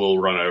times we'll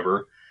run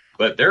over.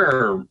 But there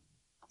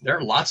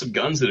are lots of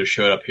guns that have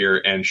showed up here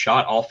and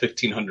shot all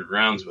 1,500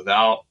 rounds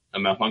without a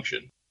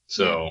malfunction.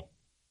 So,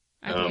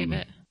 I believe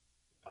it.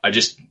 I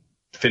just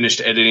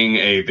finished editing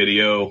a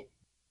video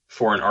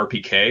for an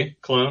RPK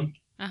clone,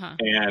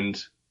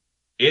 and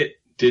it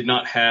did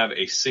not have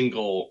a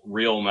single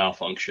real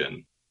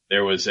malfunction.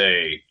 There was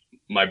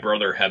my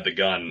brother had the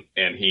gun,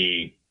 and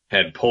he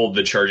had pulled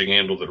the charging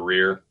handle to the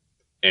rear,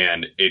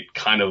 and it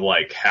kind of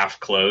like half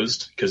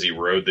closed because he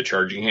rode the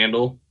charging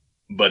handle.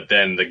 But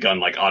then the gun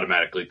like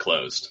automatically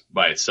closed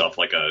by itself.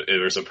 There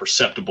was a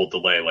perceptible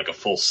delay, like a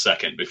full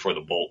second before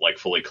the bolt like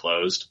fully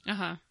closed.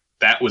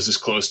 That was as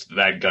close to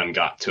that gun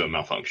got to a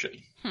malfunction.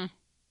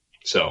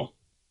 So.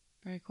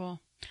 Very cool.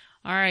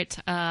 All right.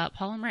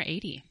 Polymer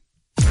 80.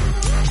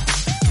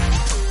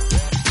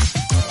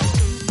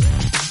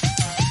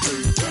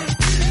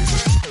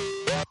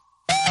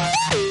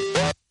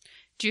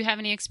 Do you have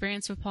any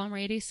experience with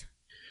Polymer 80s?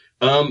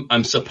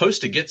 I'm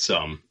supposed to get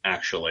some,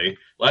 actually.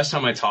 Last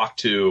time I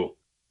talked to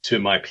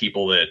my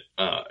people that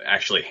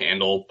actually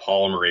handle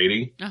Polymer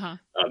 80,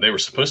 they were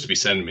supposed to be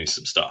sending me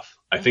some stuff.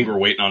 I think we're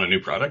waiting on a new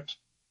product.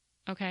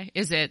 Okay.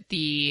 Is it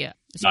the...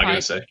 Not going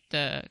to say.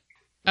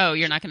 Oh,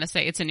 you're not going to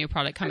say it's a new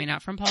product coming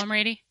out from Polymer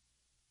 80?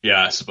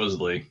 Yeah,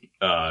 supposedly.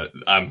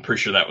 I'm pretty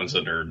sure that one's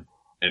under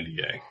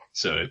NDA,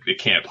 so it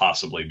can't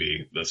possibly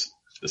be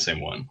the same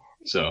one.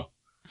 So.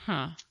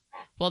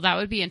 Well, that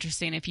would be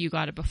interesting if you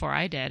got it before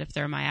I did, if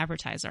they're my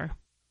advertiser.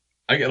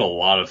 I get a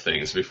lot of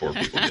things before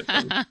people get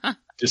them.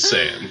 Just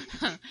saying.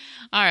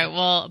 All right.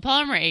 Well,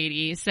 Polymer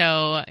 80.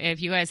 So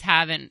if you guys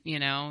haven't,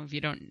 if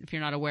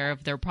you're not aware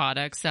of their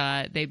products,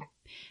 they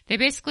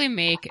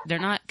basically they're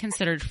not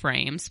considered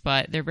frames,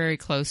 but they're very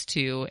close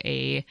to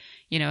a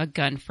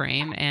gun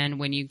frame. And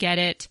when you get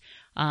it,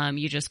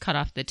 you just cut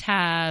off the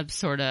tab,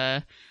 sort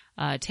of,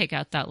 take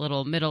out that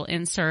little middle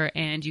insert,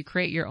 and you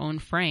create your own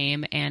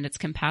frame, and it's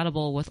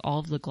compatible with all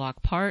of the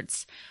Glock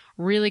parts.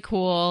 Really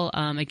cool.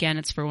 Again,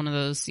 it's for one of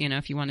those,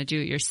 if you want to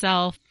do it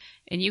yourself,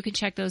 and you can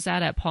check those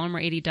out at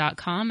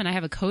polymer80.com. And I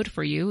have a code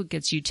for you. It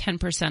gets you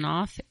 10%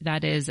 off.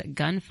 That is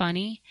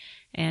GunFunny.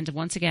 And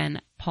once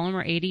again,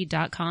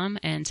 polymer80.com,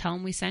 and tell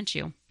them we sent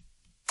you.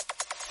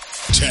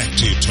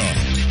 Tacti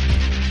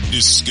Talk.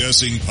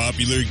 Discussing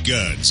popular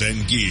guns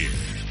and gear.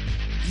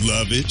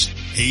 Love it?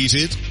 Hate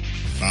it?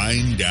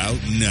 Find out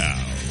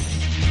now.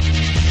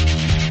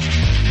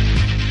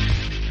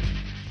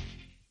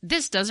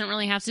 This doesn't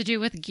really have to do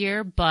with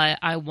gear, but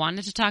I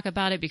wanted to talk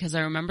about it because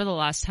I remember the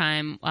last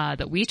time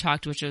that we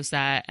talked, which was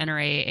at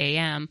NRA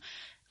AM,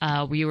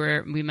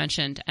 we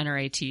mentioned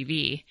NRA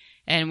TV,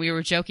 and we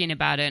were joking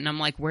about it, and I'm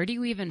like, where do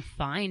you even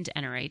find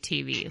NRA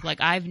TV?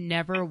 Like, I've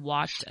never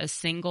watched a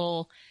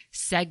single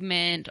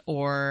segment,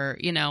 or,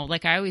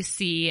 like I always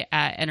see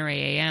at NRA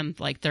AM,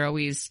 like they're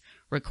always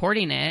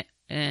recording it,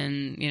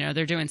 and,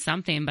 they're doing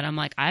something, but I'm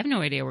like, I have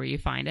no idea where you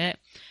find it.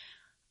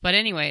 But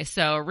anyway,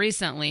 so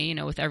recently,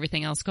 with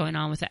everything else going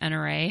on with the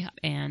NRA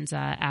and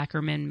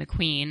Ackerman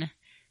McQueen,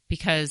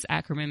 because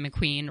Ackerman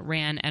McQueen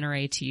ran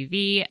NRA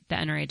TV, the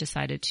NRA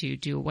decided to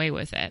do away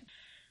with it.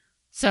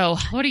 So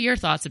what are your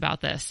thoughts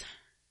about this?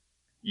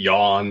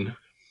 Yawn.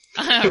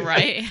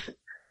 Right?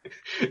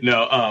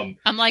 No,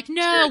 I'm like,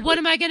 no, what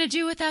am I going to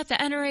do without the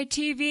NRA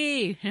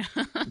TV?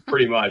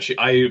 Pretty much.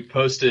 I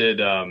posted,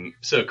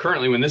 so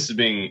currently when this is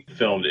being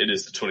filmed, it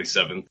is the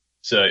 27th.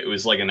 So it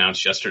was like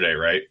announced yesterday,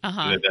 right?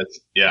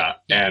 Yeah.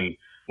 And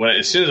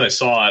as soon as I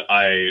saw it,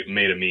 I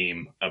made a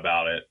meme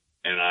about it.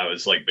 And I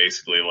was like,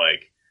 basically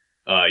like,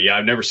 yeah,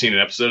 I've never seen an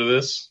episode of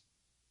this.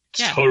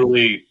 Yeah.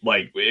 Totally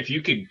like, if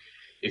you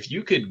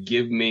could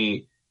give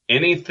me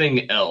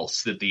anything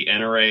else that the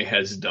NRA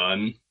has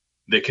done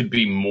that could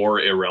be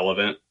more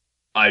irrelevant,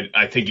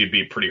 I think you'd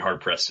be pretty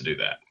hard pressed to do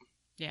that.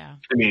 Yeah.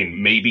 I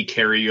mean, maybe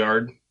Carry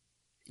Yard.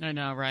 I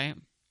know, right?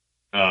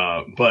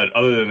 But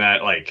other than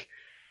that, like,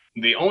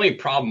 the only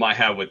problem I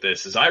have with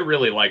this is I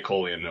really like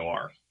Colion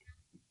Noir.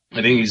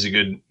 I think he's a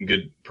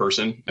good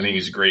person. I think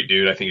he's a great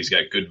dude. I think he's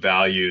got good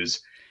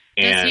values.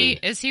 And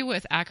is he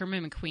with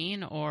Ackerman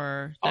McQueen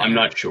or? I'm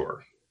not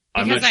sure.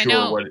 Because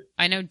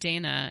I know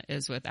Dana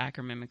is with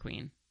Ackerman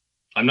McQueen.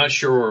 I'm not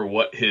sure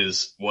what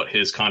his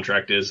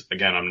contract is.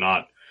 Again, I'm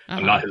not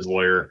his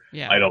lawyer.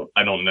 Yeah. I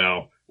don't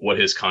know what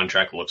his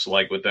contract looks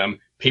like with them.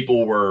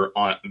 People were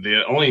on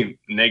the only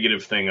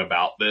negative thing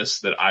about this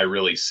that I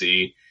really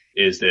see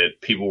is that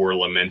people were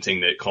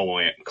lamenting that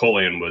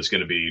Colion was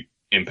going to be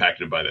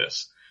impacted by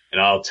this. And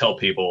I'll tell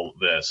people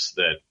this,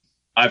 that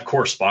I've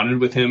corresponded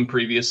with him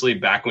previously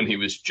back when he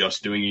was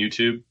just doing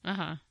YouTube.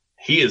 Uh-huh.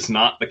 He is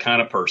not the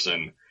kind of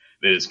person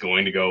that is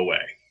going to go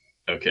away.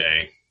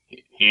 Okay.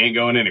 He ain't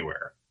going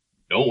anywhere.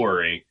 Don't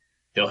worry.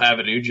 He'll have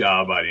a new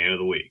job by the end of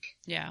the week.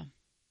 Yeah.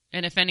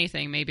 And if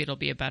anything, maybe it'll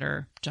be a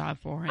better job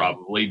for him.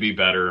 Probably be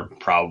better,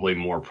 probably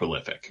more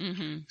prolific.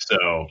 Mm-hmm.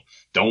 So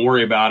don't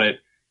worry about it.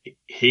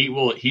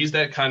 He's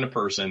that kind of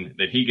person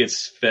that he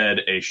gets fed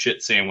a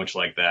shit sandwich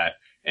like that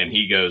and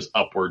he goes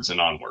upwards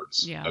and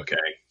onwards. Yeah. Okay.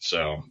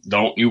 So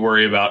don't you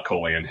worry about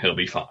Colian. He'll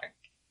be fine.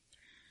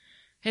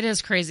 It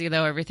is crazy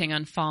though, everything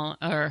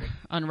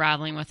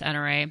unraveling with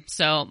NRA.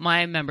 So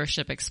my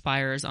membership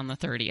expires on the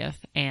 30th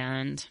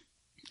and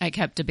I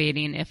kept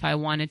debating if I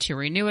wanted to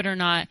renew it or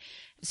not.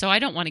 So I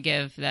don't want to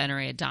give the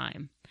NRA a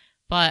dime,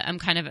 but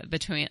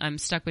I'm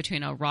stuck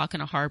between a rock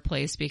and a hard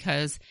place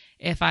because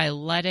if I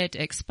let it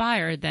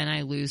expire, then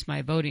I lose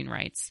my voting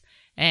rights.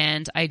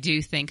 And I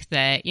do think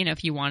that,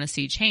 if you want to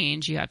see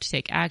change, you have to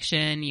take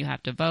action, you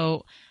have to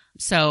vote.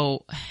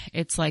 So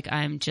it's like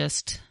I'm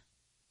just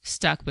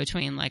stuck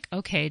between like,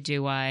 okay,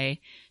 do I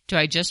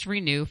just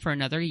renew for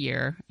another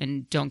year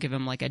and don't give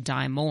him like a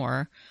dime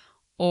more?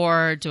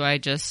 Or do I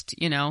just,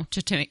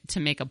 to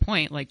make a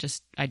point, like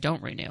just, I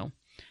don't renew.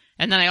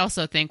 And then I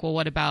also think, well,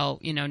 what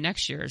about,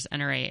 next year's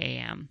NRA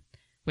AM,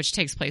 which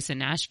takes place in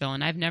Nashville.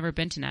 And I've never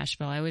been to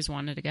Nashville. I always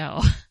wanted to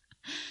go.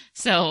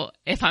 So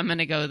if I'm going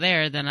to go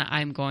there, then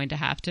I'm going to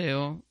have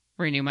to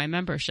renew my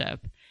membership.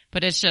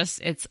 But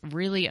it's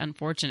really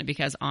unfortunate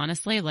because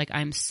honestly, like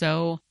I'm just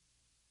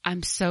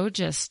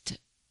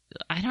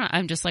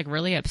like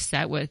really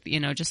upset with,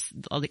 just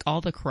like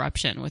all the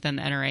corruption within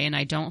the NRA. And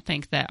I don't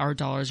think that our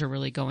dollars are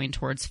really going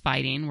towards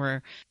fighting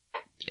where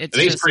I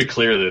think it's pretty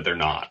clear that they're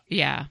not.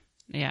 Yeah.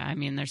 Yeah. I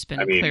mean, there's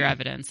been clear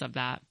evidence of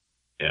that.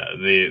 Yeah.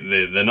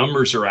 The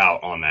numbers are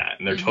out on that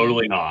and they're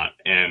totally not.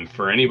 And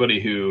for anybody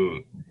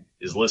who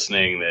is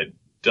listening that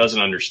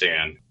doesn't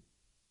understand,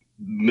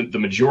 the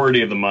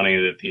majority of the money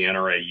that the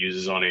NRA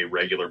uses on a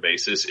regular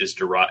basis is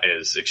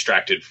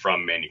extracted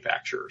from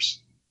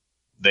manufacturers.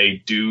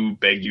 They do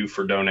beg you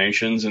for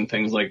donations and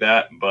things like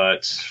that,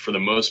 but for the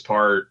most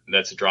part,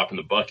 that's a drop in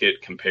the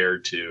bucket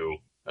compared to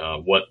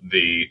what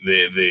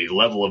the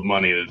level of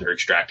money that they're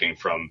extracting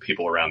from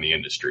people around the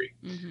industry.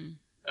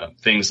 Mm-hmm.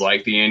 Things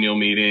like the annual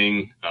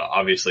meeting,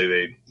 obviously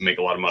they make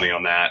a lot of money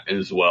on that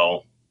as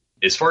well.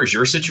 As far as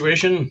your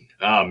situation,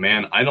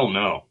 man, I don't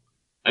know.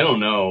 I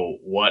don't know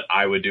what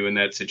I would do in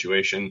that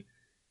situation.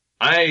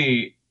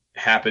 I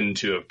happen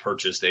to have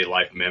purchased a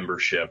life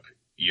membership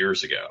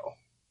years ago.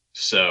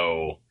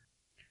 So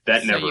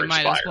that never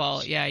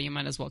expires. You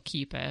might as well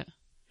keep it.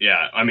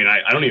 Yeah. I mean,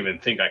 I don't even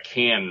think I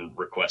can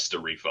request a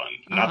refund.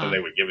 Not that they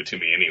would give it to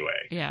me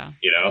anyway. Yeah.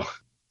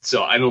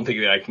 So I don't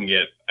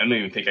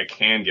even think I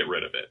can get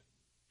rid of it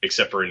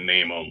except for in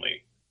name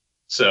only.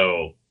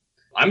 So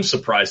I'm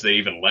surprised they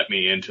even let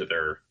me into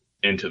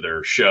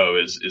their show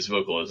as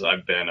vocal as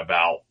I've been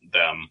about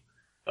them.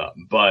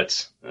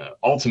 But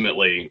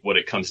ultimately what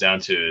it comes down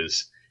to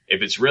is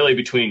if it's really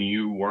between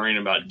you worrying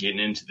about getting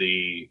into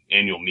the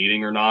annual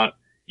meeting or not,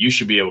 you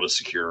should be able to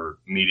secure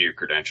media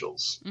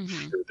credentials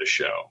through the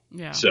show.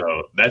 Yeah.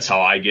 So that's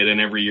how I get in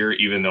every year,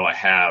 even though I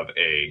have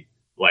a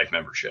life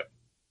membership.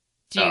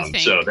 Do you think...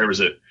 So there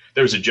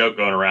was a joke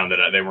going around that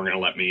they weren't going to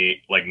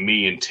let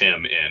me and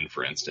Tim in,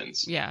 for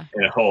instance. Yeah.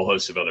 And a whole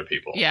host of other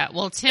people. Yeah.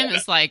 Well, Tim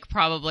is like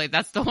probably,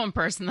 that's the one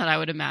person that I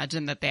would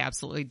imagine that they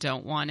absolutely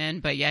don't want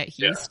in, but yet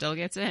he still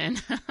gets in.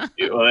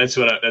 Well, that's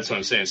what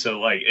I'm saying. So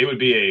like, it would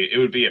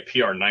be a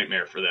PR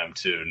nightmare for them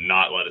to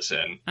not let us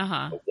in.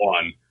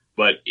 One.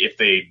 But if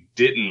they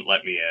didn't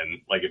let me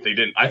in, like if they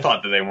didn't, I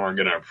thought that they weren't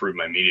going to approve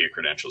my media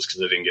credentials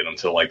because I didn't get them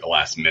until like the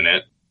last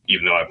minute,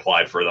 even though I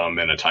applied for them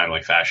in a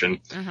timely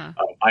fashion.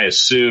 I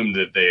assumed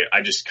that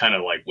I just kind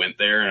of like went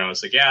there and I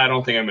was like, yeah, I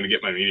don't think I'm going to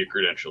get my media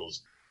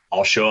credentials.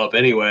 I'll show up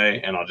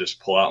anyway and I'll just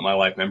pull out my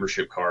life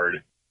membership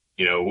card.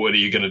 What are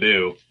you going to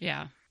do?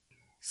 Yeah.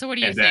 So what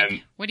do you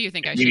think? What do you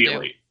think I should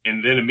do?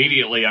 And then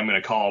immediately I'm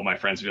going to call my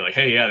friends and be like,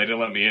 hey, yeah, they didn't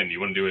let me in. You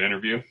want to do an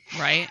interview?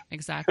 Right.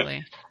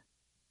 Exactly.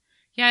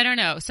 Yeah, I don't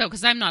know. So,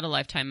 because I'm not a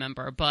lifetime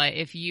member, but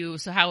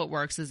so how it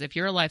works is if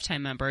you're a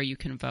lifetime member, you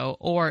can vote,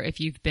 or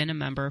if you've been a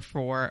member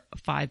for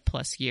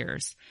 5+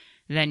 years,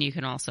 then you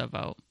can also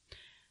vote.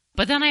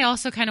 But then I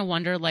also kind of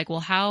wonder, like, well,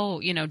 how,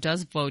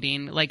 does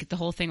voting, like the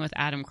whole thing with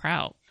Adam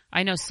Kraut?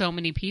 I know so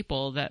many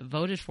people that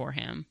voted for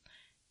him,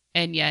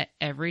 and yet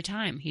every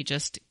time he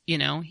just,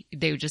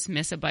 they would just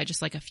miss it by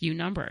just like a few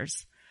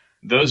numbers.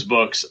 Those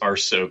books are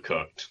so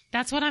cooked.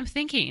 That's what I'm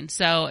thinking.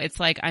 So it's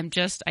like, I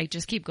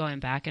just keep going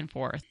back and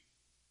forth.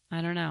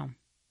 I don't know.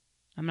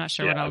 I'm not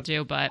sure what I'll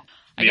do, but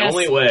the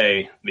only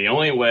way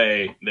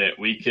that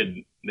we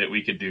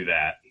could do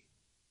that,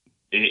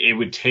 it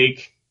would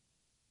take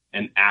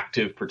an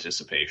active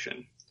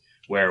participation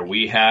where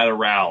we had a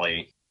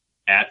rally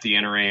at the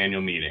NRA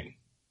annual meeting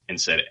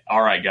and said,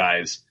 all right,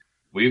 guys,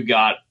 we've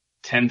got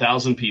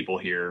 10,000 people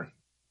here.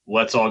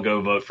 Let's all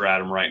go vote for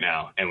Adam right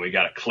now. And we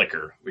got a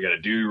clicker. We got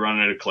a dude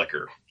running a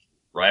clicker.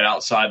 right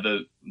outside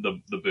the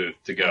booth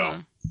to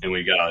go. And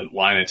we got a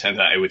line of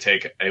 10,000. It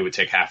would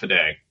take half a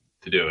day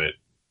to do it.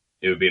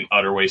 It would be an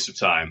utter waste of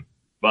time.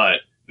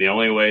 But the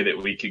only way that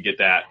we could get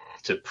that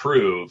to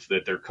prove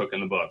that they're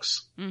cooking the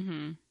books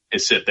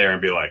is sit there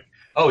and be like,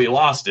 oh, he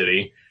lost, did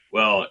he?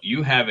 Well,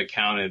 you have it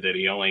counted that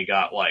he only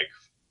got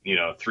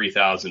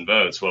 3,000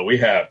 votes. Well, we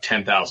have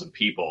 10,000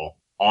 people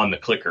on the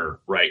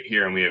clicker right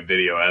here, and we have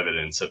video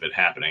evidence of it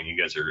happening.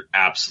 You guys are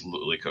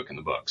absolutely cooking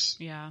the books.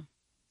 Yeah.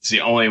 It's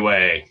the only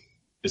way.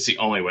 It's the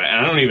only way. And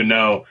I don't even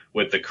know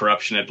with the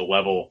corruption at the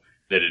level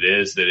that it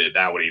is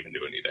that would even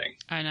do anything.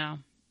 I know.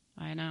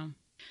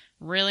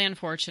 Really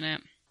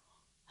unfortunate.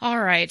 All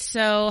right.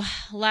 So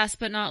last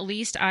but not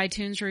least,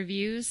 iTunes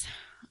reviews.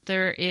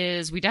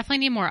 We definitely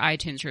need more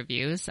iTunes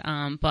reviews.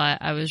 But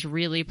I was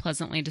really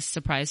pleasantly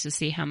surprised to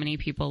see how many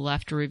people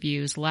left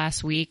reviews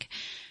last week.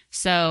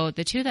 So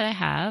the two that I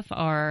have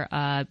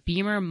are,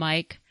 Beamer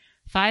Mike,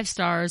 5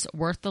 stars,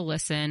 worth the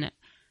listen.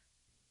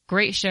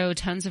 Great show,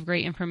 tons of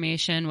great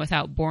information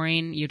without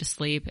boring you to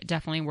sleep.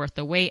 Definitely worth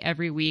the wait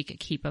every week.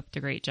 Keep up the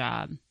great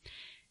job.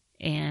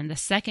 And the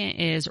second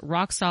is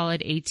Rock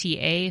Solid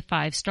ATA,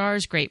 5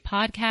 stars, great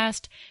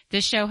podcast.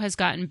 This show has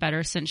gotten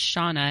better since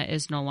Shauna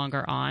is no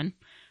longer on.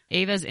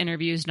 Ava's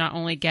interviews not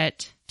only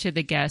get to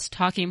the guest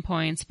talking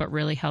points, but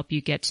really help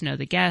you get to know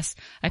the guests.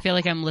 I feel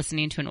like I'm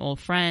listening to an old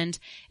friend.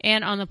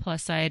 And on the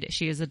plus side,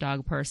 she is a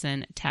dog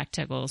person.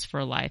 Tacticals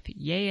for life.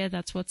 Yeah,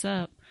 that's what's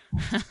up.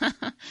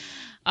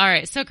 All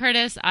right. So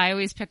Curtis, I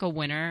always pick a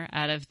winner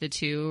out of the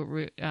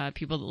two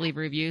people that leave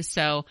reviews.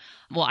 So,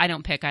 well, I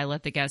don't pick. I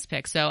let the guests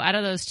pick. So out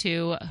of those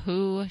two,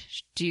 who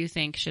do you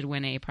think should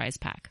win a prize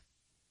pack?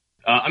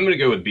 I'm going to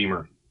go with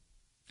Beamer.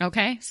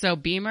 Okay. So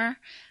Beamer,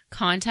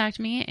 contact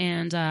me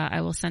and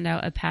I will send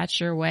out a patch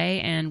your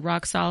way. And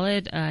Rock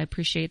Solid, I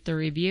appreciate the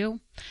review.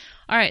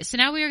 All right, so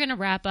now we are going to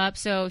wrap up.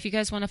 So if you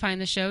guys want to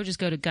find the show, just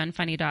go to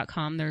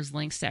gunfunny.com. There's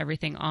links to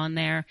everything on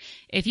there.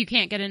 If you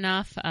can't get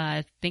enough,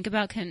 think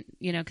about,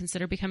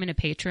 consider becoming a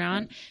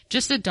Patreon.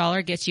 Just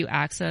 $1 gets you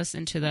access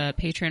into the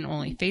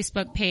Patreon-only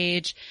Facebook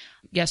page.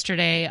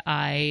 Yesterday,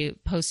 I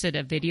posted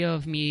a video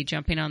of me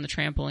jumping on the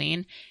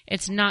trampoline.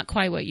 It's not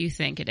quite what you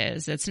think it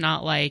is. It's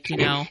not like,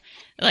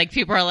 like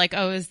people are like,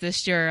 oh, is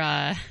this your,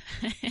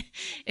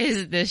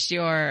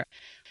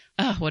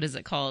 what is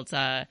it called?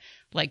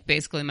 Like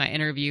basically my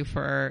interview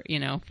for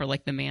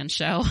like the man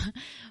show.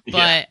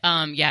 But,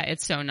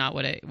 it's so not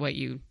what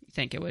you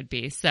think it would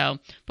be. So,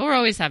 but we're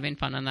always having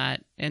fun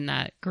in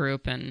that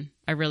group. And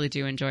I really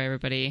do enjoy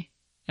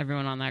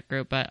everyone on that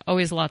group, but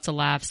always lots of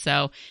laughs.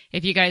 So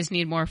if you guys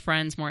need more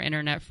friends, more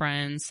internet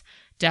friends,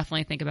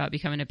 definitely think about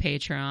becoming a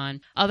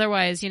Patreon.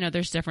 Otherwise,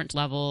 there's different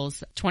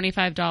levels.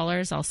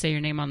 $25, I'll say your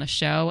name on the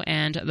show.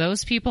 And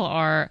those people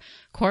are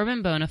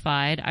Corbin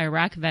Bonafide,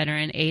 Iraq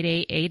Veteran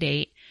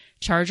 8888,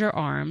 Charger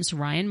Arms,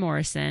 Ryan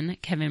Morrison,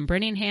 Kevin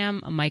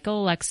Brittingham,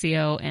 Michael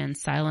Alexio, and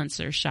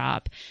Silencer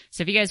Shop.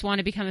 So if you guys want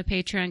to become a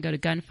Patreon, go to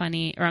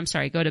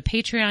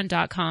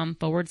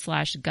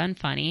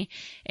patreon.com/gunfunny.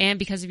 And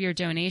because of your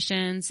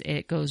donations,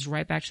 it goes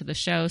right back to the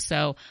show.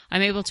 So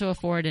I'm able to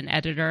afford an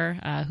editor,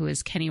 who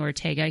is Kenny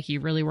Ortega. He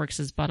really works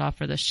his butt off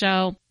for the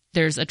show.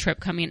 There's a trip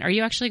coming. Are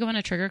you actually going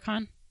to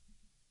TriggerCon?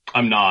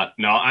 I'm not.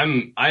 No,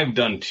 I've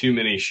done too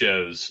many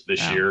shows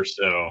this year,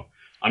 so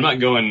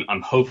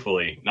I'm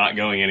hopefully not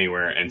going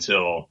anywhere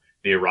until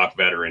the Iraq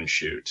Veteran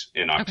shoot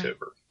in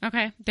October.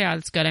 Okay. Yeah,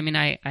 that's good. I mean,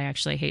 I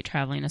actually hate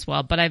traveling as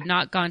well, but I've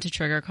not gone to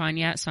TriggerCon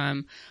yet, so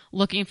I'm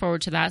looking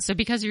forward to that. So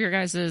because of your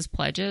guys'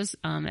 pledges,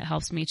 it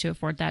helps me to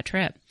afford that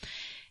trip.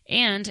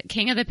 And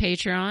King of the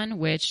Patreon,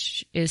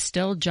 which is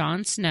still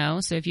Jon Snow.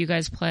 So if you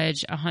guys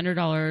pledge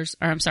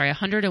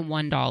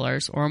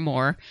 $101 or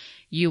more,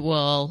 you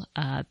will,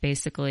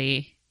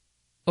 basically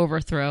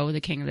overthrow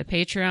the King of the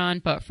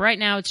Patreon. But for right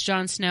now, it's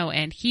Jon Snow,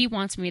 and he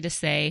wants me to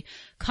say,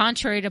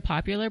 contrary to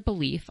popular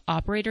belief,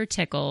 Operator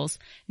Tickles,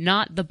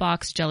 not the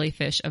box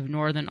jellyfish of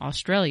northern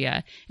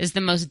Australia, is the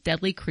most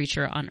deadly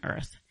creature on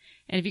Earth.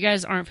 And if you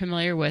guys aren't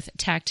familiar with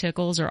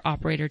Tacticals or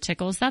Operator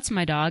Tickles, that's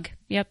my dog.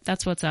 Yep,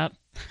 that's what's up.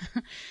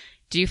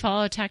 Do you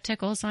follow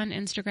Tacticals on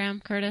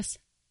Instagram, Curtis?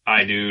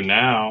 I do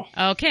now.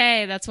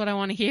 Okay, that's what I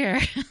want to hear.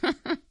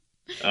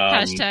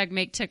 Hashtag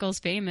make Tickles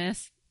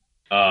famous.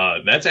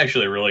 That's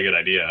actually a really good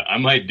idea. I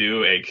might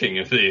do a King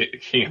of the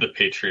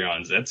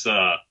Patreons. That's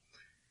a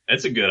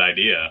good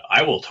idea.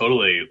 I will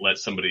totally let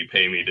somebody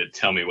pay me to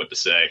tell me what to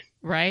say.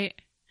 Right.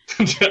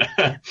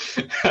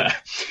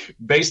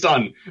 Based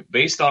on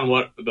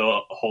what the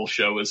whole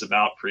show was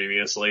about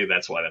previously,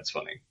 that's why that's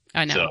funny.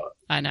 I know.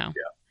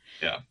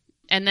 Yeah.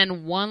 And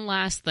then one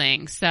last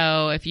thing.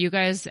 So if you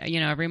guys,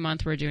 every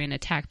month we're doing a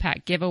Tac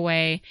Pack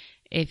giveaway.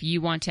 If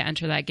you want to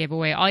enter that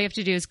giveaway, all you have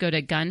to do is go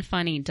to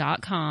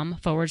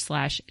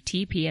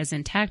gunfunny.com/TP as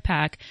in Tac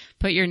Pack,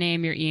 put your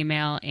name, your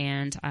email,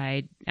 and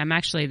I'm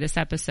actually this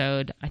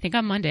episode, I think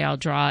on Monday, I'll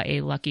draw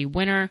a lucky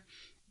winner.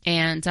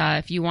 And,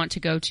 if you want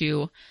to go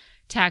to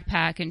Tac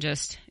Pack and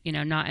just,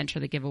 not enter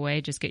the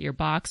giveaway, just get your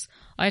box.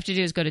 All you have to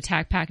do is go to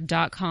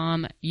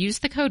tacpack.com, use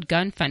the code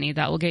GUNFUNNY.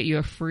 That will get you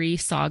a free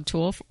SOG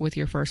tool with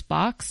your first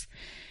box.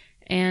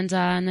 and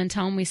then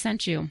tell them we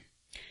sent you.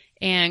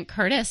 And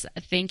Curtis,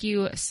 thank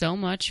you so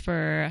much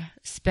for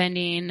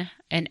spending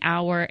an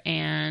hour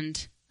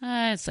and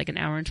it's like an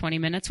hour and 20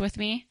 minutes with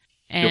me.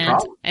 And, no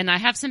problem. And I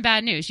have some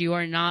bad news. You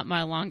are not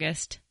my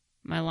longest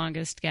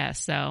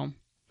guest. So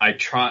I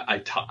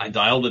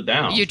dialed it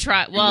down. You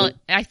tried. Well,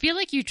 I feel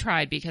like you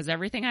tried because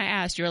everything I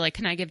asked, you were like,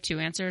 can I give 2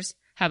 answers?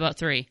 How about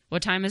 3?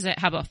 What time is it?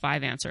 How about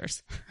 5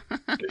 answers?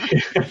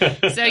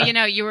 So,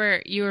 you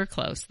were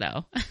close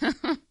though.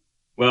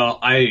 Well,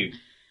 I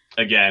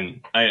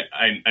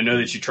know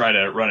that you try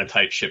to run a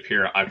tight ship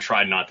here. I've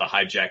tried not to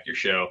hijack your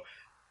show.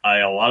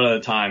 A lot of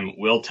the time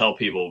will tell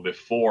people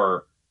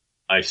before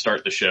I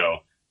start the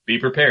show, be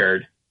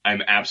prepared.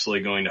 I'm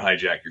absolutely going to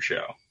hijack your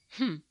show.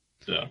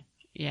 So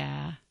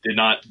yeah, did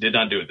not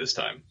do it this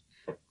time.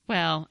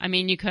 Well, I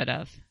mean, you could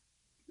have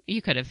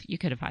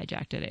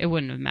hijacked it. It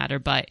wouldn't have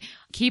mattered, but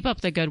keep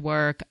up the good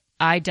work.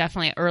 I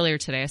definitely, earlier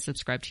today, I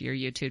subscribed to your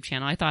YouTube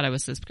channel. I thought I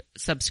was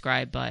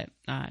subscribed, but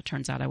it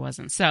turns out I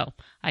wasn't. So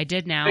I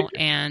did now,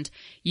 and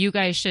you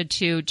guys should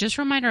too. Just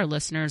remind our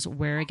listeners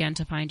where again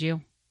to find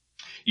you.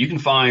 You can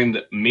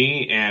find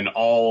me and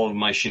all of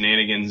my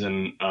shenanigans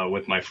and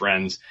with my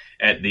friends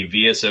at the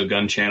VSO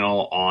Gun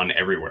channel on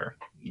everywhere,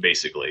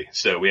 basically.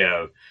 So we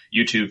have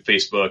YouTube,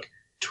 Facebook,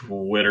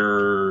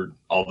 Twitter,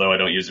 although I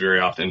don't use it very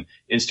often,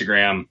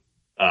 Instagram,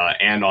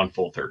 and on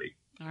Full30.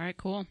 All right,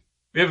 cool.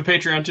 We have a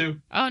Patreon too.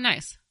 Oh,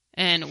 nice.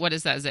 And what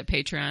is that? Is it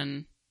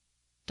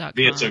Patreon.com?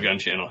 VSO Gun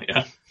channel,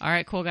 yeah. All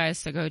right, cool, guys.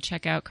 So go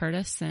check out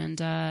Curtis and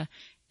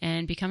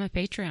become a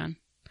Patreon.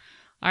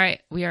 All right,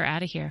 we are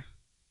out of here.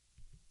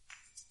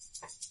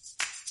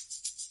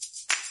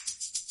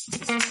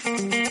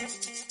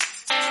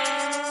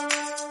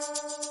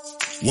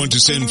 Want to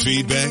send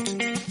feedback?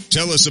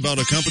 Tell us about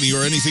a company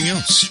or anything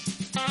else.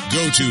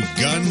 Go to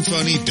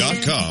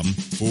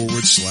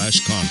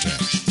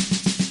gunfunny.com/contact.